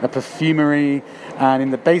 jewellery, a perfumery. And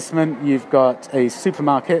in the basement, you've got a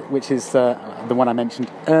supermarket, which is the one I mentioned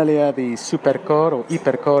earlier, the Supercor or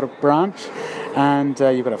Hipercor branch. And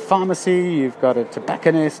you've got a pharmacy, you've got a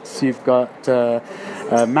tobacconist, you've got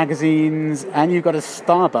magazines, and you've got a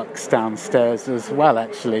Starbucks downstairs as well,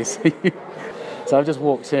 actually. So I've just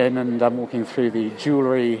walked in, and I'm walking through the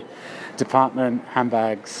jewellery department,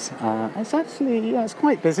 handbags. It's actually, it's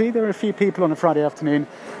quite busy. There are a few people on a Friday afternoon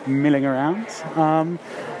milling around. I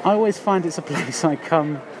always find it's a place I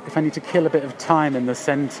come if I need to kill a bit of time in the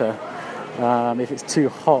centre. If it's too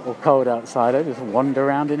hot or cold outside, I just wander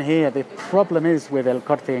around in here. The problem is with El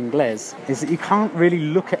Corte Inglés is that you can't really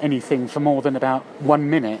look at anything for more than about 1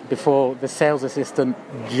 minute before the sales assistant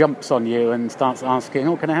jumps on you and starts asking,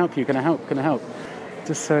 "Oh, can I help you? Can I help? Can I help?"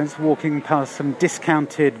 Just so it's walking past some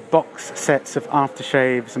discounted box sets of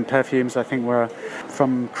aftershaves and perfumes, I think were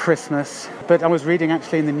from Christmas. But I was reading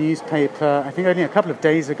actually in the newspaper, I think only a couple of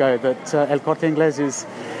days ago, that El Corte Inglés is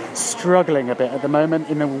struggling a bit at the moment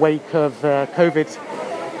in the wake of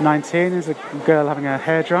COVID-19. There's a girl having her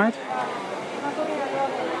hair dried,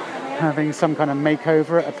 having some kind of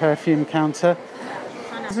makeover at a perfume counter.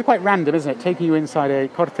 This is quite random, isn't it? Taking you inside a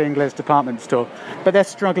Corte Inglés department store. But they're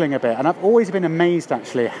struggling a bit. And I've always been amazed,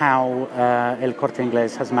 actually, how El Corte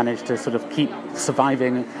Inglés has managed to sort of keep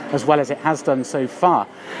surviving as well as it has done so far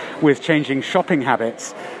with changing shopping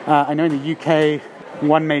habits. I know in the UK,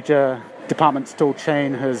 one major department store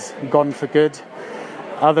chain has gone for good.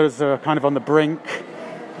 Others are kind of on the brink.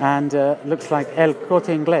 And looks like El Corte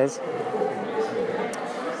Inglés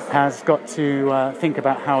has got to think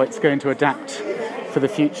about how it's going to adapt for the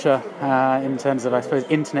future in terms of, I suppose,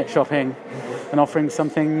 internet shopping and offering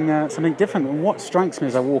something different. And what strikes me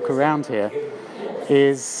as I walk around here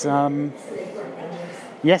is,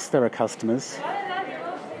 yes, there are customers,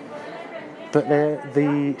 but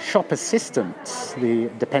the shop assistants, the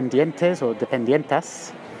dependientes or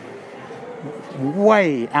dependientas,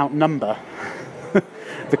 way outnumber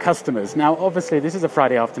the customers. Now, obviously, this is a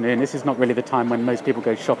Friday afternoon. This is not really the time when most people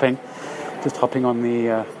go shopping. Just hopping on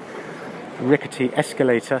the rickety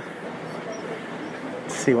escalator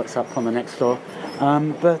to see what's up on the next floor.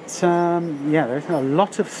 There's a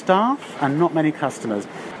lot of staff and not many customers.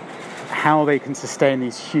 How they can sustain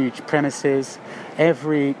these huge premises.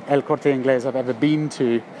 Every El Corte Inglés I've ever been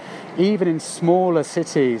to, even in smaller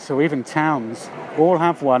cities or even towns, all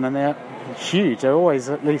have one, and they're huge. They're always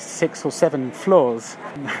at least 6 or 7 floors.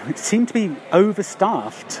 It seemed to be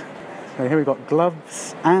overstaffed. So here we've got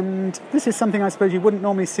gloves, and this is something I suppose you wouldn't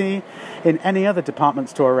normally see in any other department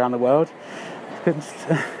store around the world. It's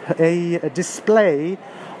a display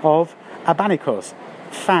of abanicos,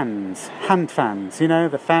 fans, hand fans. You know,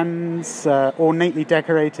 the fans ornately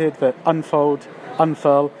decorated that unfold,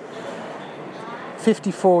 unfurl.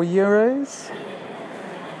 €54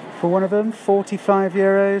 for one of them,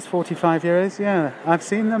 €45, €45. Yeah, I've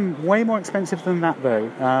seen them way more expensive than that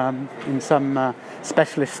though, in some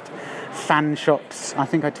specialist fan shops. I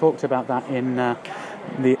think I talked about that in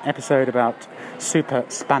the episode about super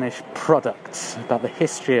Spanish products, about the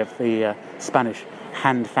history of the Spanish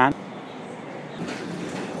hand fan.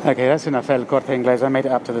 Okay, that's enough El Corte Inglés. I made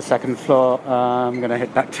it up to the 2nd floor. I'm going to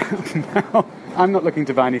head back down now. I'm not looking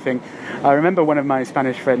to buy anything. I remember one of my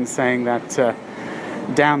Spanish friends saying that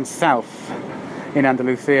down south in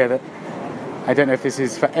Andalusia, that I don't know if this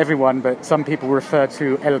is for everyone, but some people refer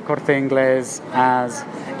to El Corte Inglés as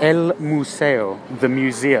El Museo, the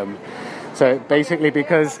museum. So basically,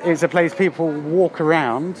 because it's a place people walk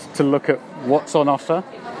around to look at what's on offer,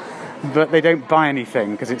 but they don't buy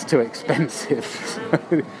anything because it's too expensive.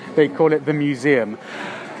 They call it the museum.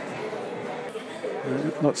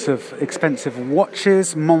 Lots of expensive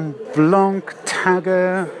watches, Montblanc,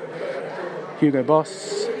 Tagger, Hugo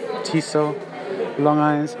Boss, Tissot, Long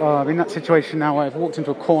Eyes. Oh, I'm in that situation now where I've walked into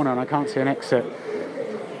a corner and I can't see an exit.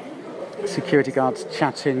 Security guards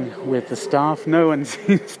chatting with the staff. No one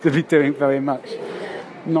seems to be doing very much.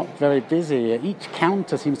 Not very busy. Each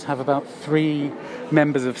counter seems to have about 3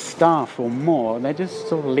 members of staff or more, and they're just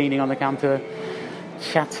sort of leaning on the counter,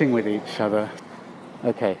 chatting with each other.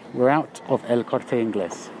 Okay, we're out of El Corte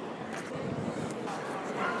Inglés.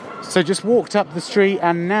 So just walked up the street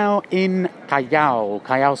and now in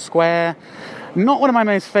Callao Square. Not one of my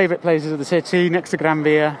most favourite places of the city, next to Gran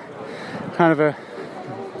Via.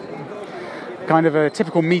 Kind of a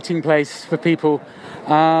typical meeting place for people.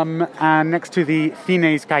 And next to the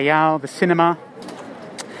Cines Callao, the cinema.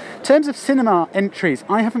 In terms of cinema entries,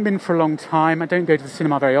 I haven't been for a long time. I don't go to the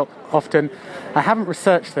cinema very often. I haven't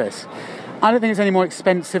researched this. I don't think it's any more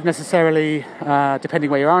expensive necessarily, depending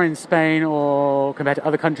where you are in Spain or compared to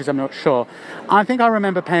other countries, I'm not sure. I think I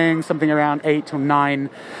remember paying something around 8 or 9,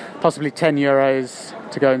 possibly 10 euros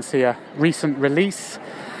to go and see a recent release.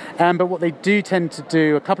 But what they do tend to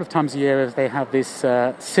do a couple of times a year is they have this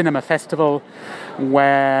cinema festival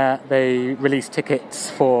where they release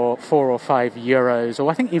tickets for 4 or 5 euros,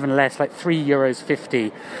 or I think even less, like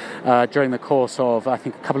 €3.50 during the course of, I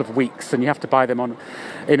think, a couple of weeks. And you have to buy them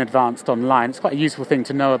in advance online. It's quite a useful thing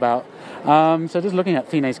to know about. So just looking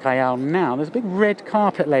at Cines Callao now, there's a big red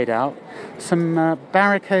carpet laid out, some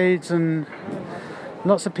barricades and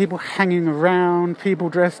lots of people hanging around, people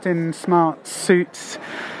dressed in smart suits.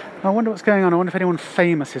 I wonder what's going on. I wonder if anyone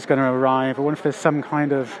famous is going to arrive. I wonder if there's some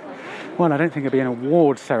kind of... Well, I don't think it'll be an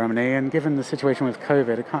award ceremony, and given the situation with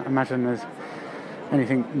COVID, I can't imagine there's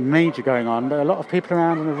anything major going on. But a lot of people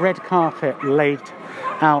around on the red carpet laid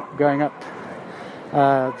out, going up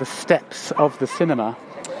the steps of the cinema.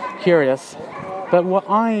 Curious. But what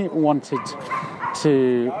I wanted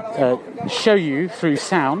to show you through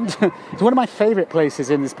sound it's one of my favourite places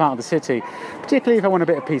in this part of the city, particularly if I want a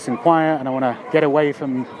bit of peace and quiet and I want to get away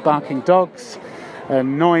from barking dogs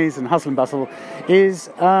and noise and hustle and bustle, is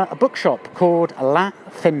a bookshop called La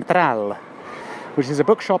Central, which is a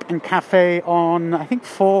bookshop and cafe on, I think,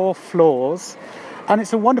 4 floors, and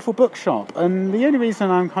it's a wonderful bookshop. And the only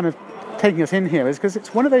reason I'm kind of taking us in here is because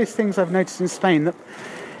it's one of those things I've noticed in Spain, that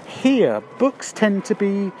here books tend to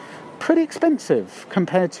be pretty expensive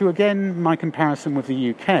compared to, again, my comparison with the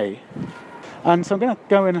UK. And so I'm going to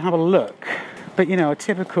go in and have a look. But, a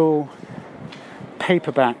typical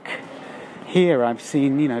paperback here I've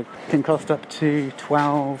seen, can cost up to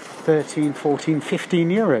 12, 13, 14, 15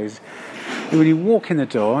 euros. And when you walk in the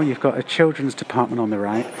door, you've got a children's department on the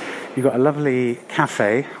right. You've got a lovely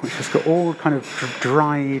cafe, which has got all kind of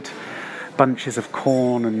dried bunches of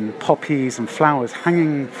corn and poppies and flowers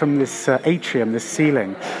hanging from this atrium, this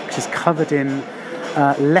ceiling, which is covered in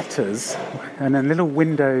letters, and then little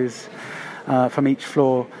windows from each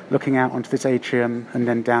floor looking out onto this atrium and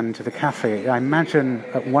then down into the cafe. I imagine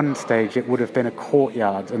at one stage it would have been a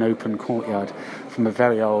courtyard, an open courtyard from a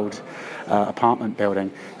very old apartment building.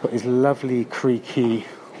 Got these lovely creaky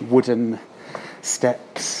wooden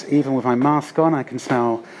steps. Even with my mask on, I can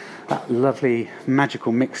smell that lovely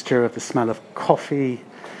magical mixture of the smell of coffee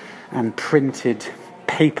and printed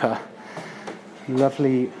paper.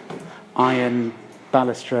 Lovely iron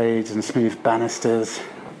balustrades and smooth banisters.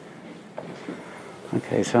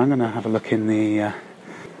 Okay, so I'm going to have a look in the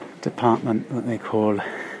department that they call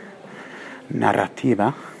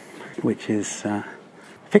Narrativa, which is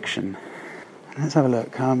fiction. Let's have a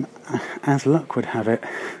look. As luck would have it,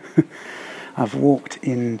 I've walked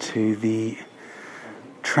into the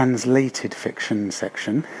translated fiction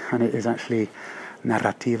section, and it is actually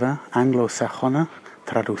Narrativa Anglosajona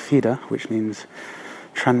Traducida, which means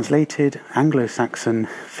translated Anglo-Saxon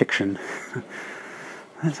fiction.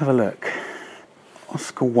 Let's have a look.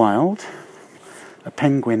 Oscar Wilde, a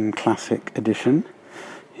Penguin Classic edition,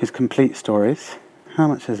 his complete stories. How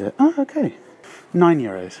much is it? Oh, okay,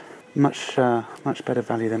 €9. Much better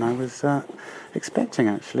value than I was expecting,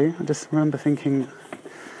 actually. I just remember thinking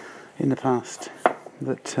in the past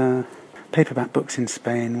that paperback books in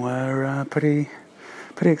Spain were pretty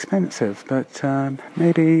expensive, but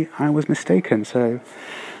maybe I was mistaken. So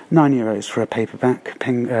 €9 for a paperback,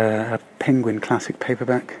 a Penguin Classic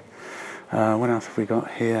paperback. What else have we got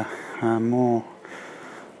here? More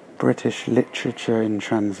British literature in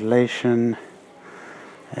translation.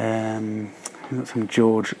 We've got some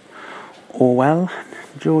George Orwell,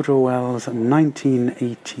 George Orwell's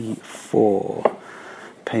 1984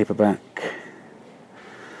 paperback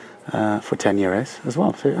for €10 as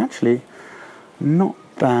well. So actually, not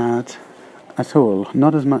bad at all.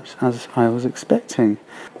 Not as much as I was expecting.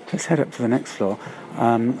 Let's head up to the next floor.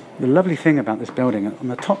 The lovely thing about this building, on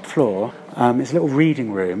the top floor, is a little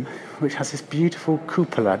reading room which has this beautiful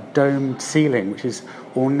cupola, domed ceiling, which is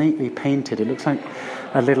ornately painted. It looks like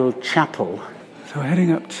a little chapel. So we're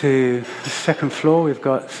heading up to the second floor. We've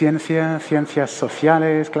got Ciencia, Ciencias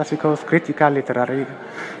Sociales, Clásicos, Crítica Literaria,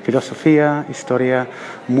 Filosofía, Historia,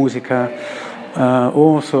 Música,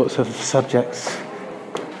 all sorts of subjects.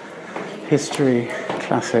 History,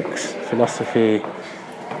 classics, philosophy.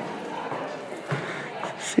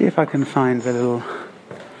 See if I can find the little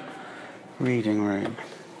reading room.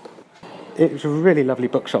 It's a really lovely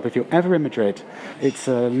bookshop. If you're ever in Madrid, it's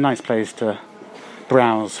a nice place to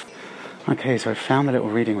browse. Okay, so I found the little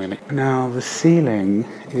reading room. Now, the ceiling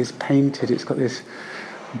is painted. It's got this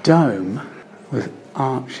dome with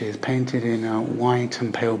arches painted in white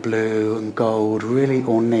and pale blue and gold, really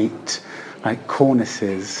ornate, like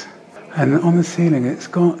cornices. And on the ceiling, it's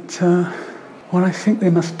got, well, I think they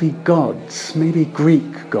must be gods, maybe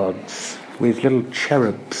Greek gods, with little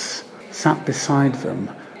cherubs sat beside them.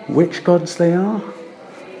 Which gods they are,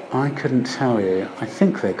 I couldn't tell you. I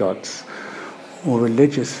think they're gods or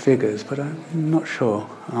religious figures, but I'm not sure.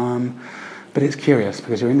 But it's curious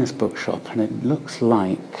because you're in this bookshop and it looks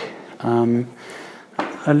like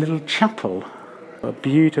a little chapel. A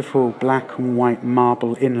beautiful black and white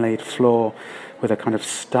marble inlaid floor with a kind of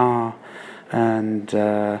star and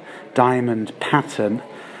diamond pattern.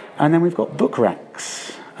 And then we've got book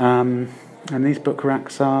racks. And these book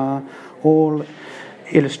racks are all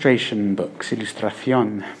illustration books,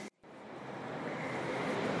 ilustración.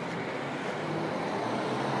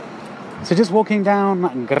 So just walking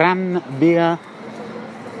down Gran Via,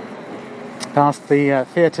 past the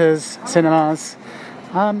theatres, cinemas.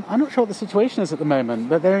 I'm not sure what the situation is at the moment,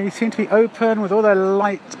 but they seem to be open with all their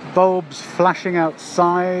light bulbs flashing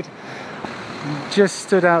outside. Just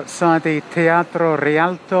stood outside the Teatro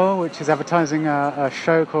Rialto, which is advertising a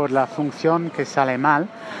show called La Función que Sale Mal.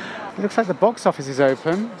 It looks like the box office is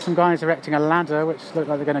open. Some guys erecting a ladder, which look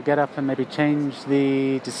like they're going to get up and maybe change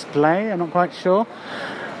the display. I'm not quite sure.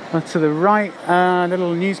 But to the right, a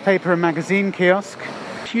little newspaper and magazine kiosk.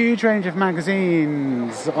 Huge range of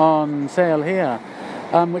magazines on sale here,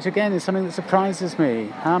 which again is something that surprises me.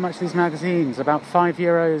 How much these magazines? About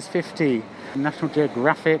 €5.50. National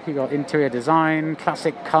Geographic, you've got interior design,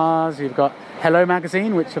 classic cars, you've got Hello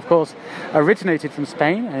magazine, which of course originated from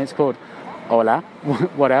Spain, and it's called Hola.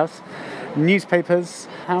 What else? Newspapers.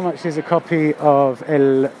 How much is a copy of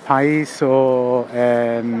El País or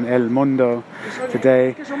El Mundo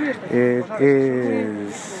today? It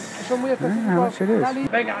is... how much it is?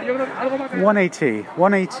 €1.80.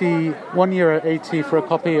 €1.80 for a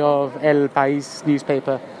copy of El País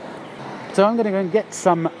newspaper. So I'm going to go and get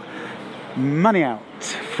some money out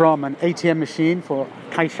from an ATM machine for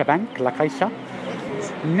CaixaBank, La Caixa.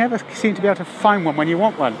 Never seem to be able to find one when you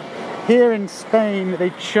want one. Here in Spain, they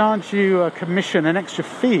charge you a commission, an extra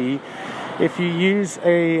fee, if you use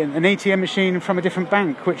an ATM machine from a different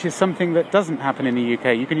bank, which is something that doesn't happen in the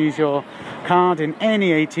UK. You can use your card in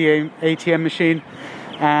any ATM machine,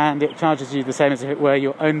 and it charges you the same as if it were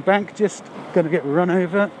your own bank. Just going to get run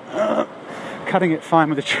over, cutting it fine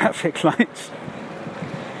with the traffic lights,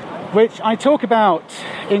 which I talk about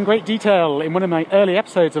in great detail in one of my early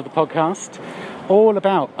episodes of the podcast, all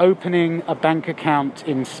about opening a bank account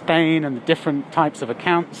in Spain and the different types of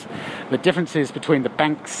accounts, the differences between the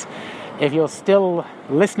banks. If you're still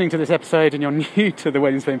listening to this episode and you're new to the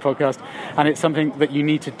Wedding Spain podcast, and it's something that you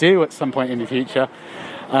need to do at some point in the future,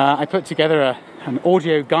 I put together an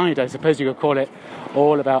audio guide, I suppose you could call it,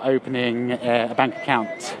 all about opening a bank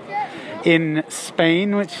account in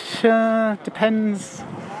Spain, which depends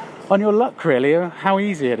on your luck, really, how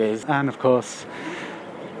easy it is. And of course,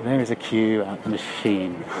 there is a queue at the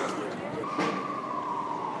machine.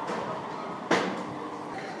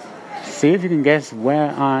 See if you can guess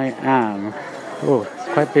where I am. Oh,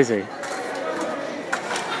 it's quite busy.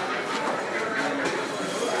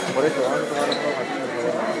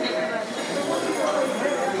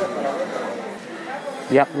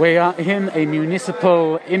 Yep, we are in a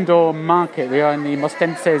municipal indoor market. We are in the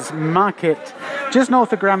Mostenses market, just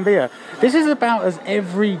north of Gran Via. This is about as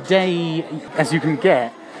everyday as you can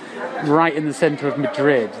get right in the centre of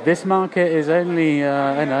Madrid. This market is only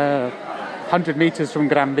 100 metres from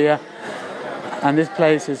Gran Via, and this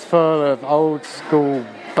place is full of old school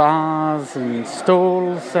bars and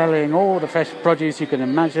stalls selling all the fresh produce you can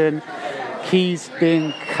imagine. keys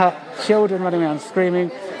being cut, children running around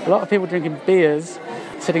screaming, a lot of people drinking beers,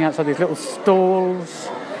 sitting outside these little stalls.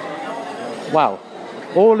 Wow.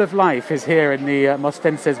 All of life is here in the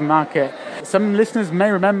Mostenses market. Some listeners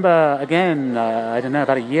may remember, again, I don't know,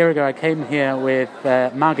 about a year ago I came here with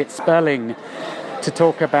Margit Sperling to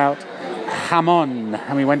talk about jamon.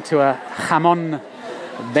 And we went to a jamon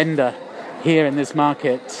vendor here in this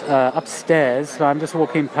market upstairs. So I'm just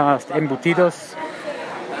walking past embutidos,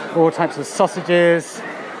 all types of sausages.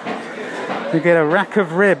 You get a rack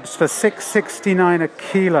of ribs for $6.69 a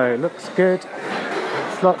kilo. Looks good.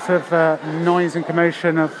 Lots of noise and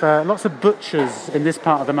commotion of lots of butchers in this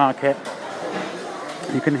part of the market.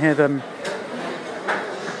 You can hear them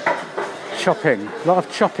chopping. A lot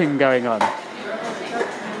of chopping going on.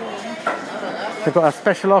 They've got a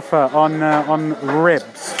special offer on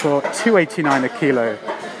ribs for $2.89 a kilo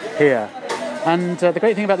here. And the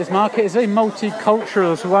great thing about this market is very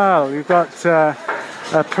multicultural as well. You've got a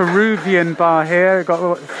Peruvian bar here. We've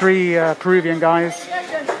got 3 Peruvian guys.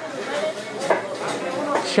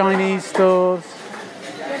 Chinese stores.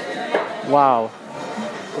 Wow.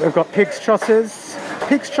 We've got pig's trotters.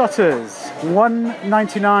 Pig's trotters,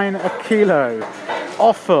 $1.99 a kilo.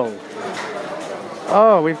 Offal.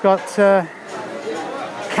 Oh, we've got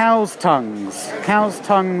cow's tongues. Cow's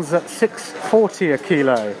tongues at $6.40 a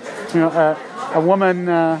kilo. You know, a woman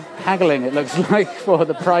haggling, it looks like, for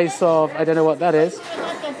the price of, I don't know what that is.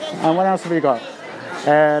 And what else have we got?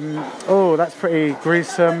 Oh, that's pretty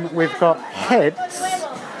gruesome. We've got heads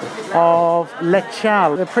of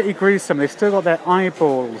lechal. They're pretty gruesome. They've still got their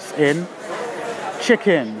eyeballs in.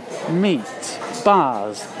 Chicken, meat,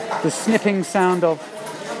 bars, the snipping sound of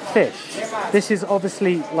fish. This is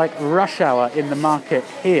obviously like rush hour in the market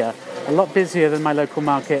here. A lot busier than my local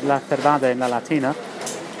market, La Cervada in La Latina.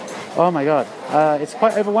 Oh my God, it's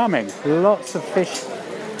quite overwhelming. Lots of fish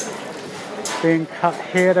being cut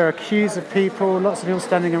here. There are queues of people, lots of people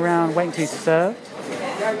standing around waiting to be served.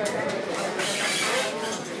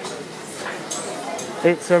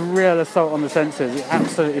 It's a real assault on the senses. It's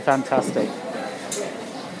absolutely fantastic.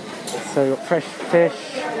 So fresh fish.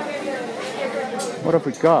 What have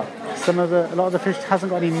we got? A lot of the fish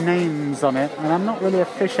hasn't got any names on it, and I'm not really a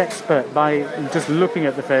fish expert by just looking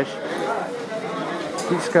at the fish.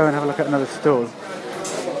 Let's go and have a look at another stall.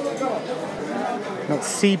 Got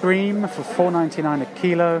sea bream for $4.99 a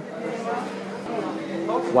kilo.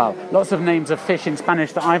 Wow, lots of names of fish in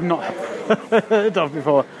Spanish that I've not heard of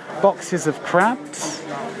before. Boxes of crabs.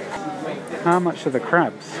 How much are the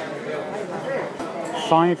crabs?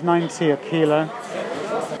 $5.90 a kilo.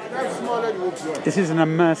 This is an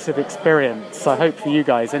immersive experience, I hope for you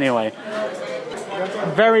guys anyway.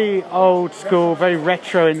 Very old school, very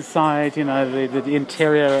retro inside, you know, the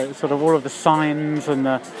interior, sort of all of the signs and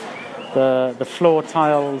the floor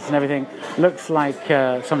tiles and everything. Looks like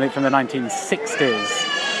something from the 1960s.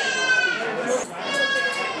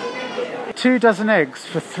 2 dozen eggs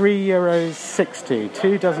for €3.60.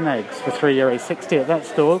 2 dozen eggs for €3.60 at that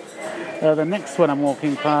stall. The next one I'm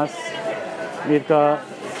walking past, we've got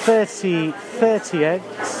 30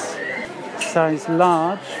 eggs, size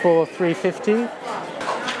large for $3.50.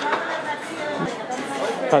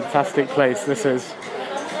 Fantastic place this is.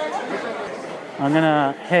 I'm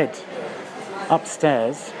gonna head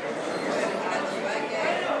upstairs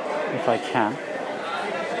if I can.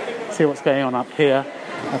 See what's going on up here.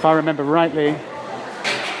 If I remember rightly,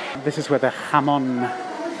 this is where the jamon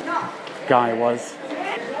guy was.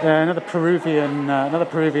 Another Peruvian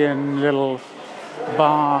little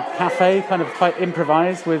bar cafe, kind of quite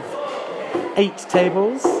improvised, with 8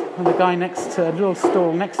 tables, and the guy next to a little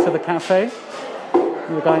stall next to the cafe,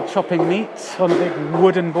 and the guy chopping meat on a big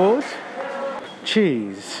wooden board.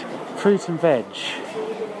 Cheese, fruit and veg.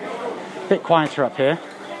 A bit quieter up here.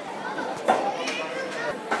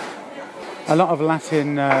 A lot of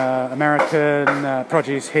Latin American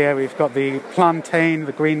produce here. We've got the plantain,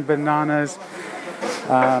 the green bananas,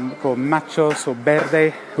 called machos or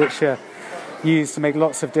verde, which are used to make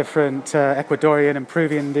lots of different Ecuadorian and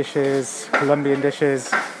Peruvian dishes, Colombian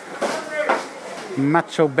dishes.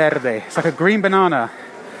 Macho verde. It's like a green banana.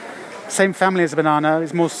 Same family as a banana.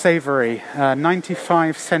 It's more savory.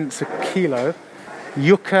 95 cents a kilo.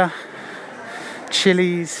 Yuca,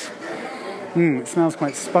 chilies. It smells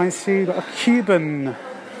quite spicy. Got a Cuban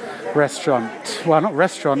restaurant. Well, not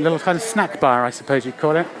restaurant, little kind of snack bar, I suppose you'd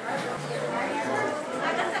call it.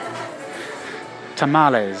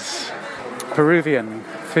 Tamales. Peruvian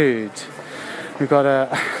food. We've got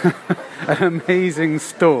an amazing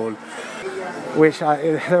stall, which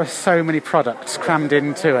there are so many products crammed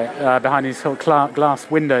into it behind these sort of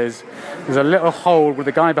glass windows. There's a little hole with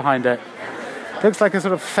a guy behind it, Looks like a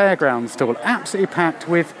sort of fairground stall, absolutely packed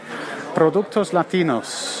with productos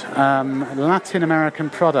latinos, Latin American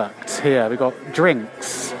products here. We've got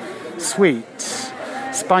drinks, sweets,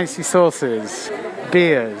 spicy sauces,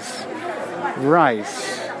 beers,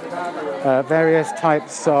 rice, various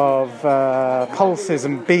types of pulses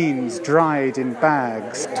and beans dried in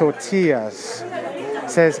bags, tortillas. It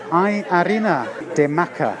says, hay harina de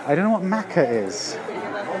maca. I don't know what maca is.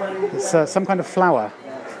 It's some kind of flour.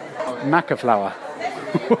 Maca flour.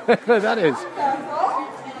 Whatever that is.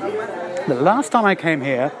 The last time I came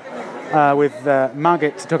here with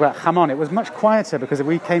Margit to talk about jamón, it was much quieter because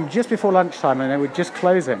we came just before lunchtime and they were just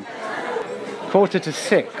closing.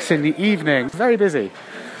 5:45 in the evening. Very busy.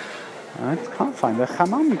 I can't find the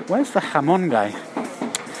jamón. Where's the jamón guy?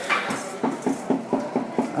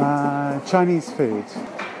 Chinese food.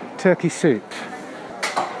 Turkey soup.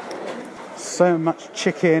 So much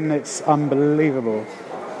chicken, it's unbelievable.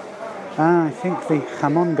 I think the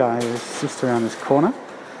jamón guy is just around this corner.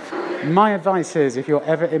 My advice is, if you're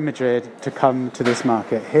ever in Madrid, to come to this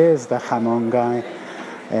market. Here's the jamón guy.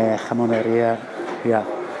 Jamoneria. Yeah.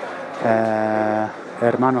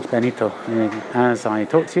 Hermanos Benito. As I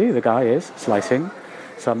talk to you, the guy is slicing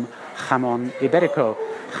some jamón ibérico.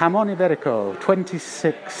 Jamón ibérico,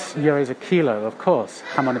 26 euros a kilo, of course.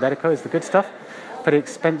 Jamón ibérico is the good stuff. Pretty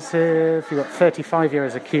expensive. You've got 35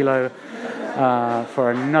 euros a kilo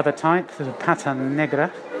for another type. There's a pata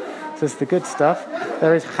negra. So it's the good stuff.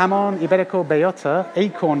 There is jamón ibérico bellota,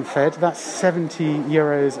 acorn fed. That's 70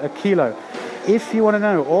 euros a kilo. If you want to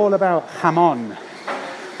know all about jamón,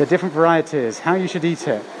 the different varieties, how you should eat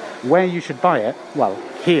it, where you should buy it, well,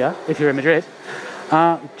 here, if you're in Madrid,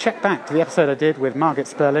 check back to the episode I did with Margit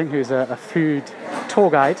Sperling, who's a food tour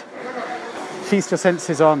guide. Feast your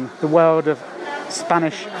senses on the world of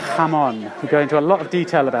Spanish jamón. We go into a lot of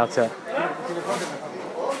detail about it.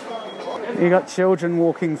 You got children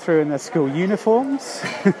walking through in their school uniforms,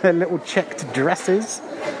 their little checked dresses,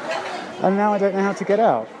 and now I don't know how to get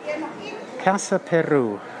out. Casa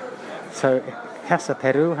Peru. So Casa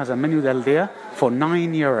Peru has a menu del día for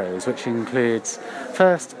 9 euros, which includes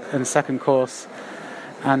first and second course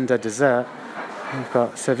and a dessert. We've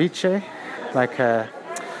got ceviche, like a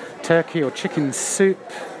turkey or chicken soup,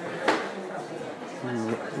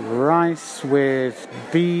 rice with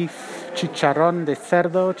beef, chicharrón de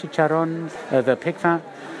cerdo, the pig fat,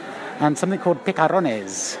 and something called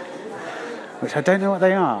picarones, which I don't know what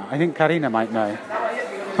they are. I think Karina might know.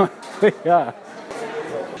 They are.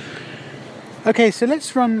 Okay, so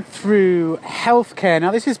let's run through healthcare.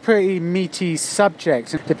 Now, this is a pretty meaty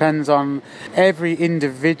subject. It depends on every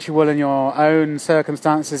individual and your own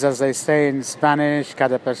circumstances. As they say in Spanish,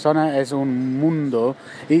 cada persona es un mundo.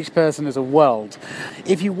 Each person is a world.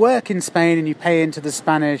 If you work in Spain and you pay into the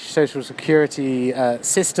Spanish social security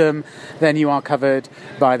system, then you are covered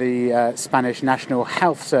by the Spanish National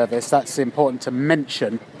Health Service. That's important to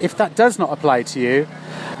mention. If that does not apply to you,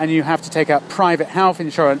 and you have to take out private health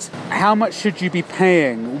insurance, how much should you be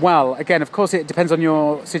paying? Well, again, of course, it depends on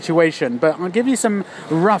your situation, but I'll give you some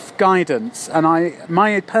rough guidance. And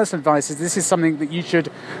my personal advice is this is something that you should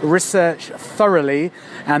research thoroughly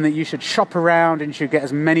and that you should shop around and you should get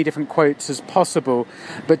as many different quotes as possible.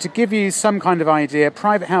 But to give you some kind of idea,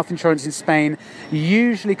 private health insurance in Spain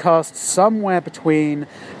usually costs somewhere between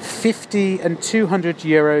 50 and 200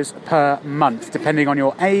 euros per month, depending on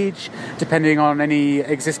your age, depending on any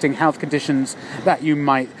existing health conditions that you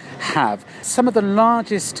might have. Some of the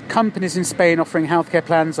largest companies in Spain offering healthcare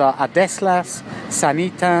plans are Adeslas,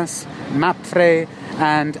 Sanitas, Mapfre,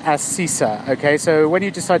 and Asisa. Okay, so when you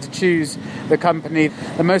decide to choose the company,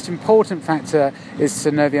 the most important factor is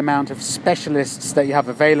to know the amount of specialists that you have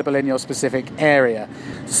available in your specific area.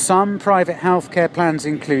 Some private healthcare plans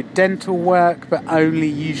include dental work, but only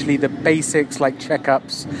usually the basics like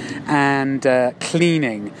checkups and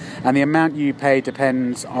cleaning. And the amount you pay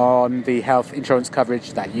depends on the health insurance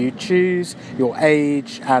coverage that you choose, your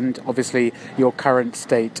age, and obviously your current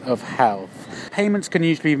state of health. Payments can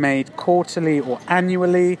usually be made quarterly or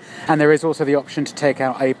annually, and there is also the option to take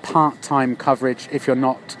out a part-time coverage if you're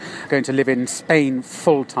not going to live in Spain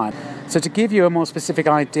full-time. So to give you a more specific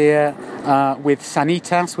idea, with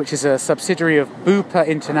Sanitas, which is a subsidiary of Bupa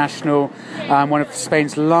International, one of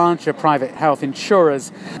Spain's larger private health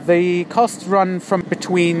insurers, the costs run from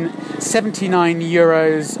between 79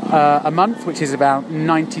 euros a month, which is about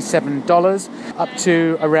 $97, up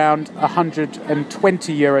to around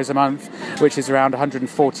 120 euros a month, which is around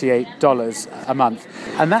 148 a month.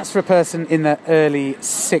 And that's for a person in their early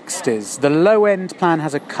 60s. The low-end plan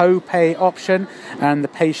has a co-pay option, and the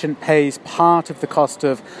patient pays part of the cost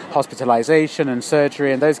of hospitalization and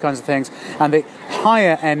surgery and those kinds of things. And the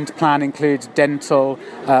higher-end plan includes dental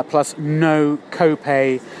plus no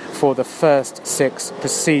co-pay for the first 6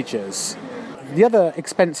 procedures. The other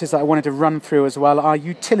expenses that I wanted to run through as well are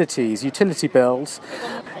utility bills.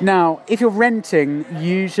 Now, if you're renting,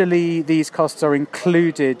 usually these costs are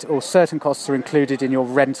included, or certain costs are included in your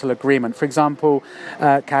rental agreement. For example,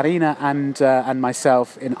 Karina and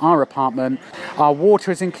myself in our apartment, our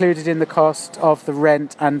water is included in the cost of the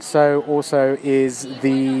rent, and so also is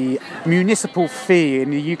the municipal fee.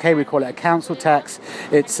 In the UK, we call it a council tax.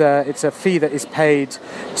 It's a fee that is paid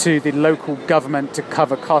to the local government to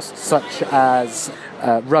cover costs such as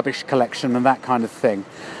rubbish collection and that kind of thing.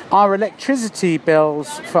 Our electricity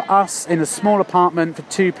bills for us in a small apartment for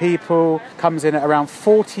 2 people comes in at around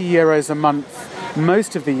 €40 a month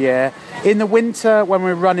most of the year. In the winter, when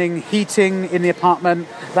we're running heating in the apartment,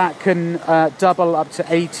 that can double up to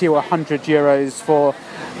 80 or €100 for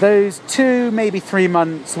those 2, maybe 3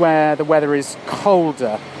 months where the weather is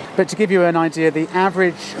colder. But to give you an idea, the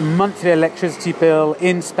average monthly electricity bill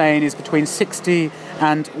in Spain is between 60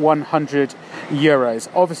 and €100.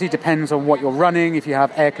 Obviously depends on what you're running. If you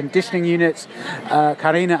have air conditioning units,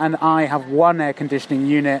 Karina and I have 1 air conditioning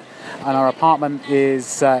unit, and our apartment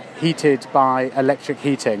is heated by electric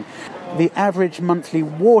heating. The average monthly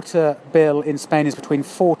water bill in Spain is between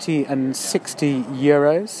 40 and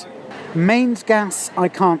 €60. Mains gas, I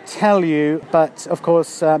can't tell you, but of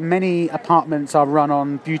course many apartments are run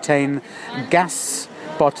on butane gas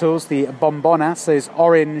bottles, the bombonas, those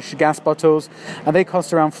orange gas bottles, and they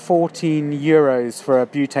cost around €14 for a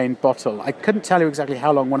butane bottle. I couldn't tell you exactly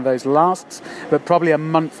how long one of those lasts, but probably a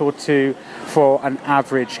month or 2 for an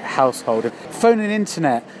average household. Phone and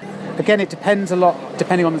internet. Again, it depends a lot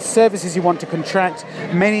depending on the services you want to contract.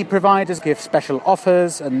 Many providers give special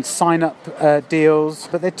offers and sign-up deals,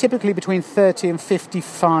 but they're typically between 30 and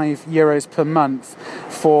 €55 per month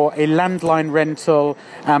for a landline rental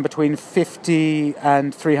and between 50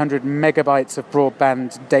 and 300 megabytes of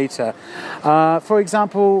broadband data. For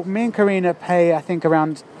example, me and Karina pay, I think,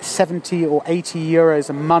 around 70 or €80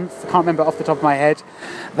 a month. I can't remember off the top of my head.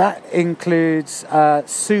 That includes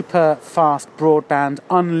super fast broadband,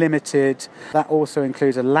 unlimited. That also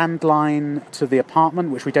includes a landline to the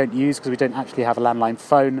apartment, which we don't use because we don't actually have a landline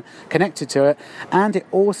phone connected to it. And it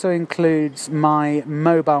also includes my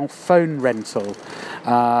mobile phone rental,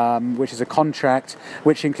 which is a contract,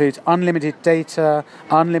 which includes unlimited data,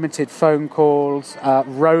 unlimited phone calls,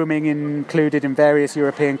 roaming included in various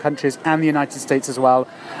European countries and the United States as well.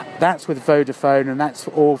 That's with Vodafone, and that's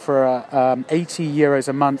all for €80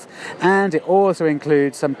 a month. And it also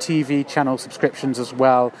includes some TV channel subscriptions as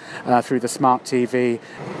well through the smart TV.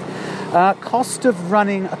 Cost of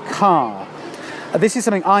running a car. This is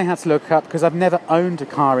something I had to look up because I've never owned a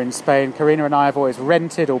car in Spain. Karina and I have always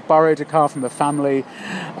rented or borrowed a car from the family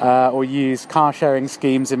or used car-sharing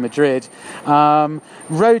schemes in Madrid.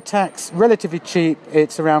 Road tax, relatively cheap.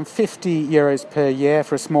 It's around €50 per year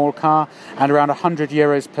for a small car and around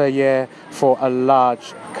 €100 per year for a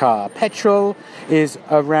large car. Petrol is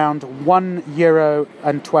around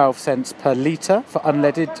 €1.12 per litre for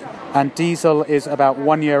unleaded, and diesel is about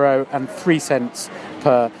 €1.03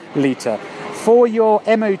 per litre. For your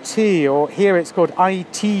MOT, or here it's called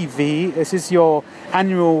ITV, this is your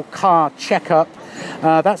annual car checkup,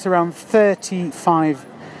 that's around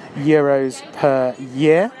 €35 per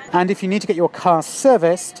year. And if you need to get your car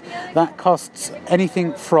serviced, that costs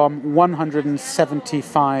anything from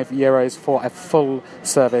 €175 for a full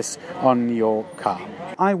service on your car.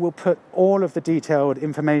 I will put all of the detailed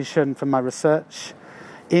information from my research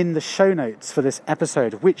in the show notes for this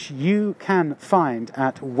episode, which you can find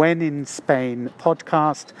at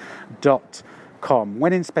wheninspainpodcast.com.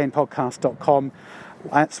 wheninspainpodcast.com.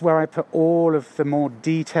 That's where I put all of the more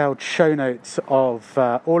detailed show notes of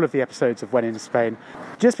all of the episodes of When in Spain.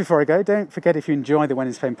 Just before I go, don't forget, if you enjoy the When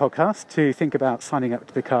in Spain podcast, to think about signing up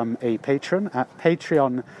to become a patron at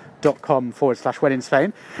patreon.com/When in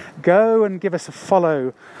Spain. Go and give us a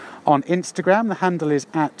follow on Instagram. The handle is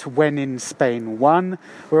at When in Spain 1.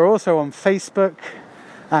 We're also on Facebook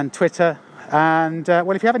and Twitter. And,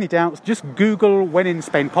 well, if you have any doubts, just Google When in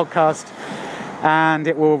Spain podcast and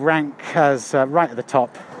it will rank as right at the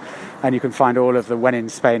top. And you can find all of the When in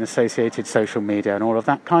Spain associated social media and all of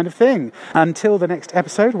that kind of thing. Until the next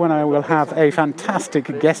episode, when I will have a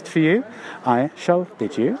fantastic guest for you, I shall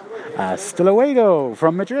bid you hasta luego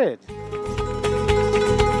from Madrid.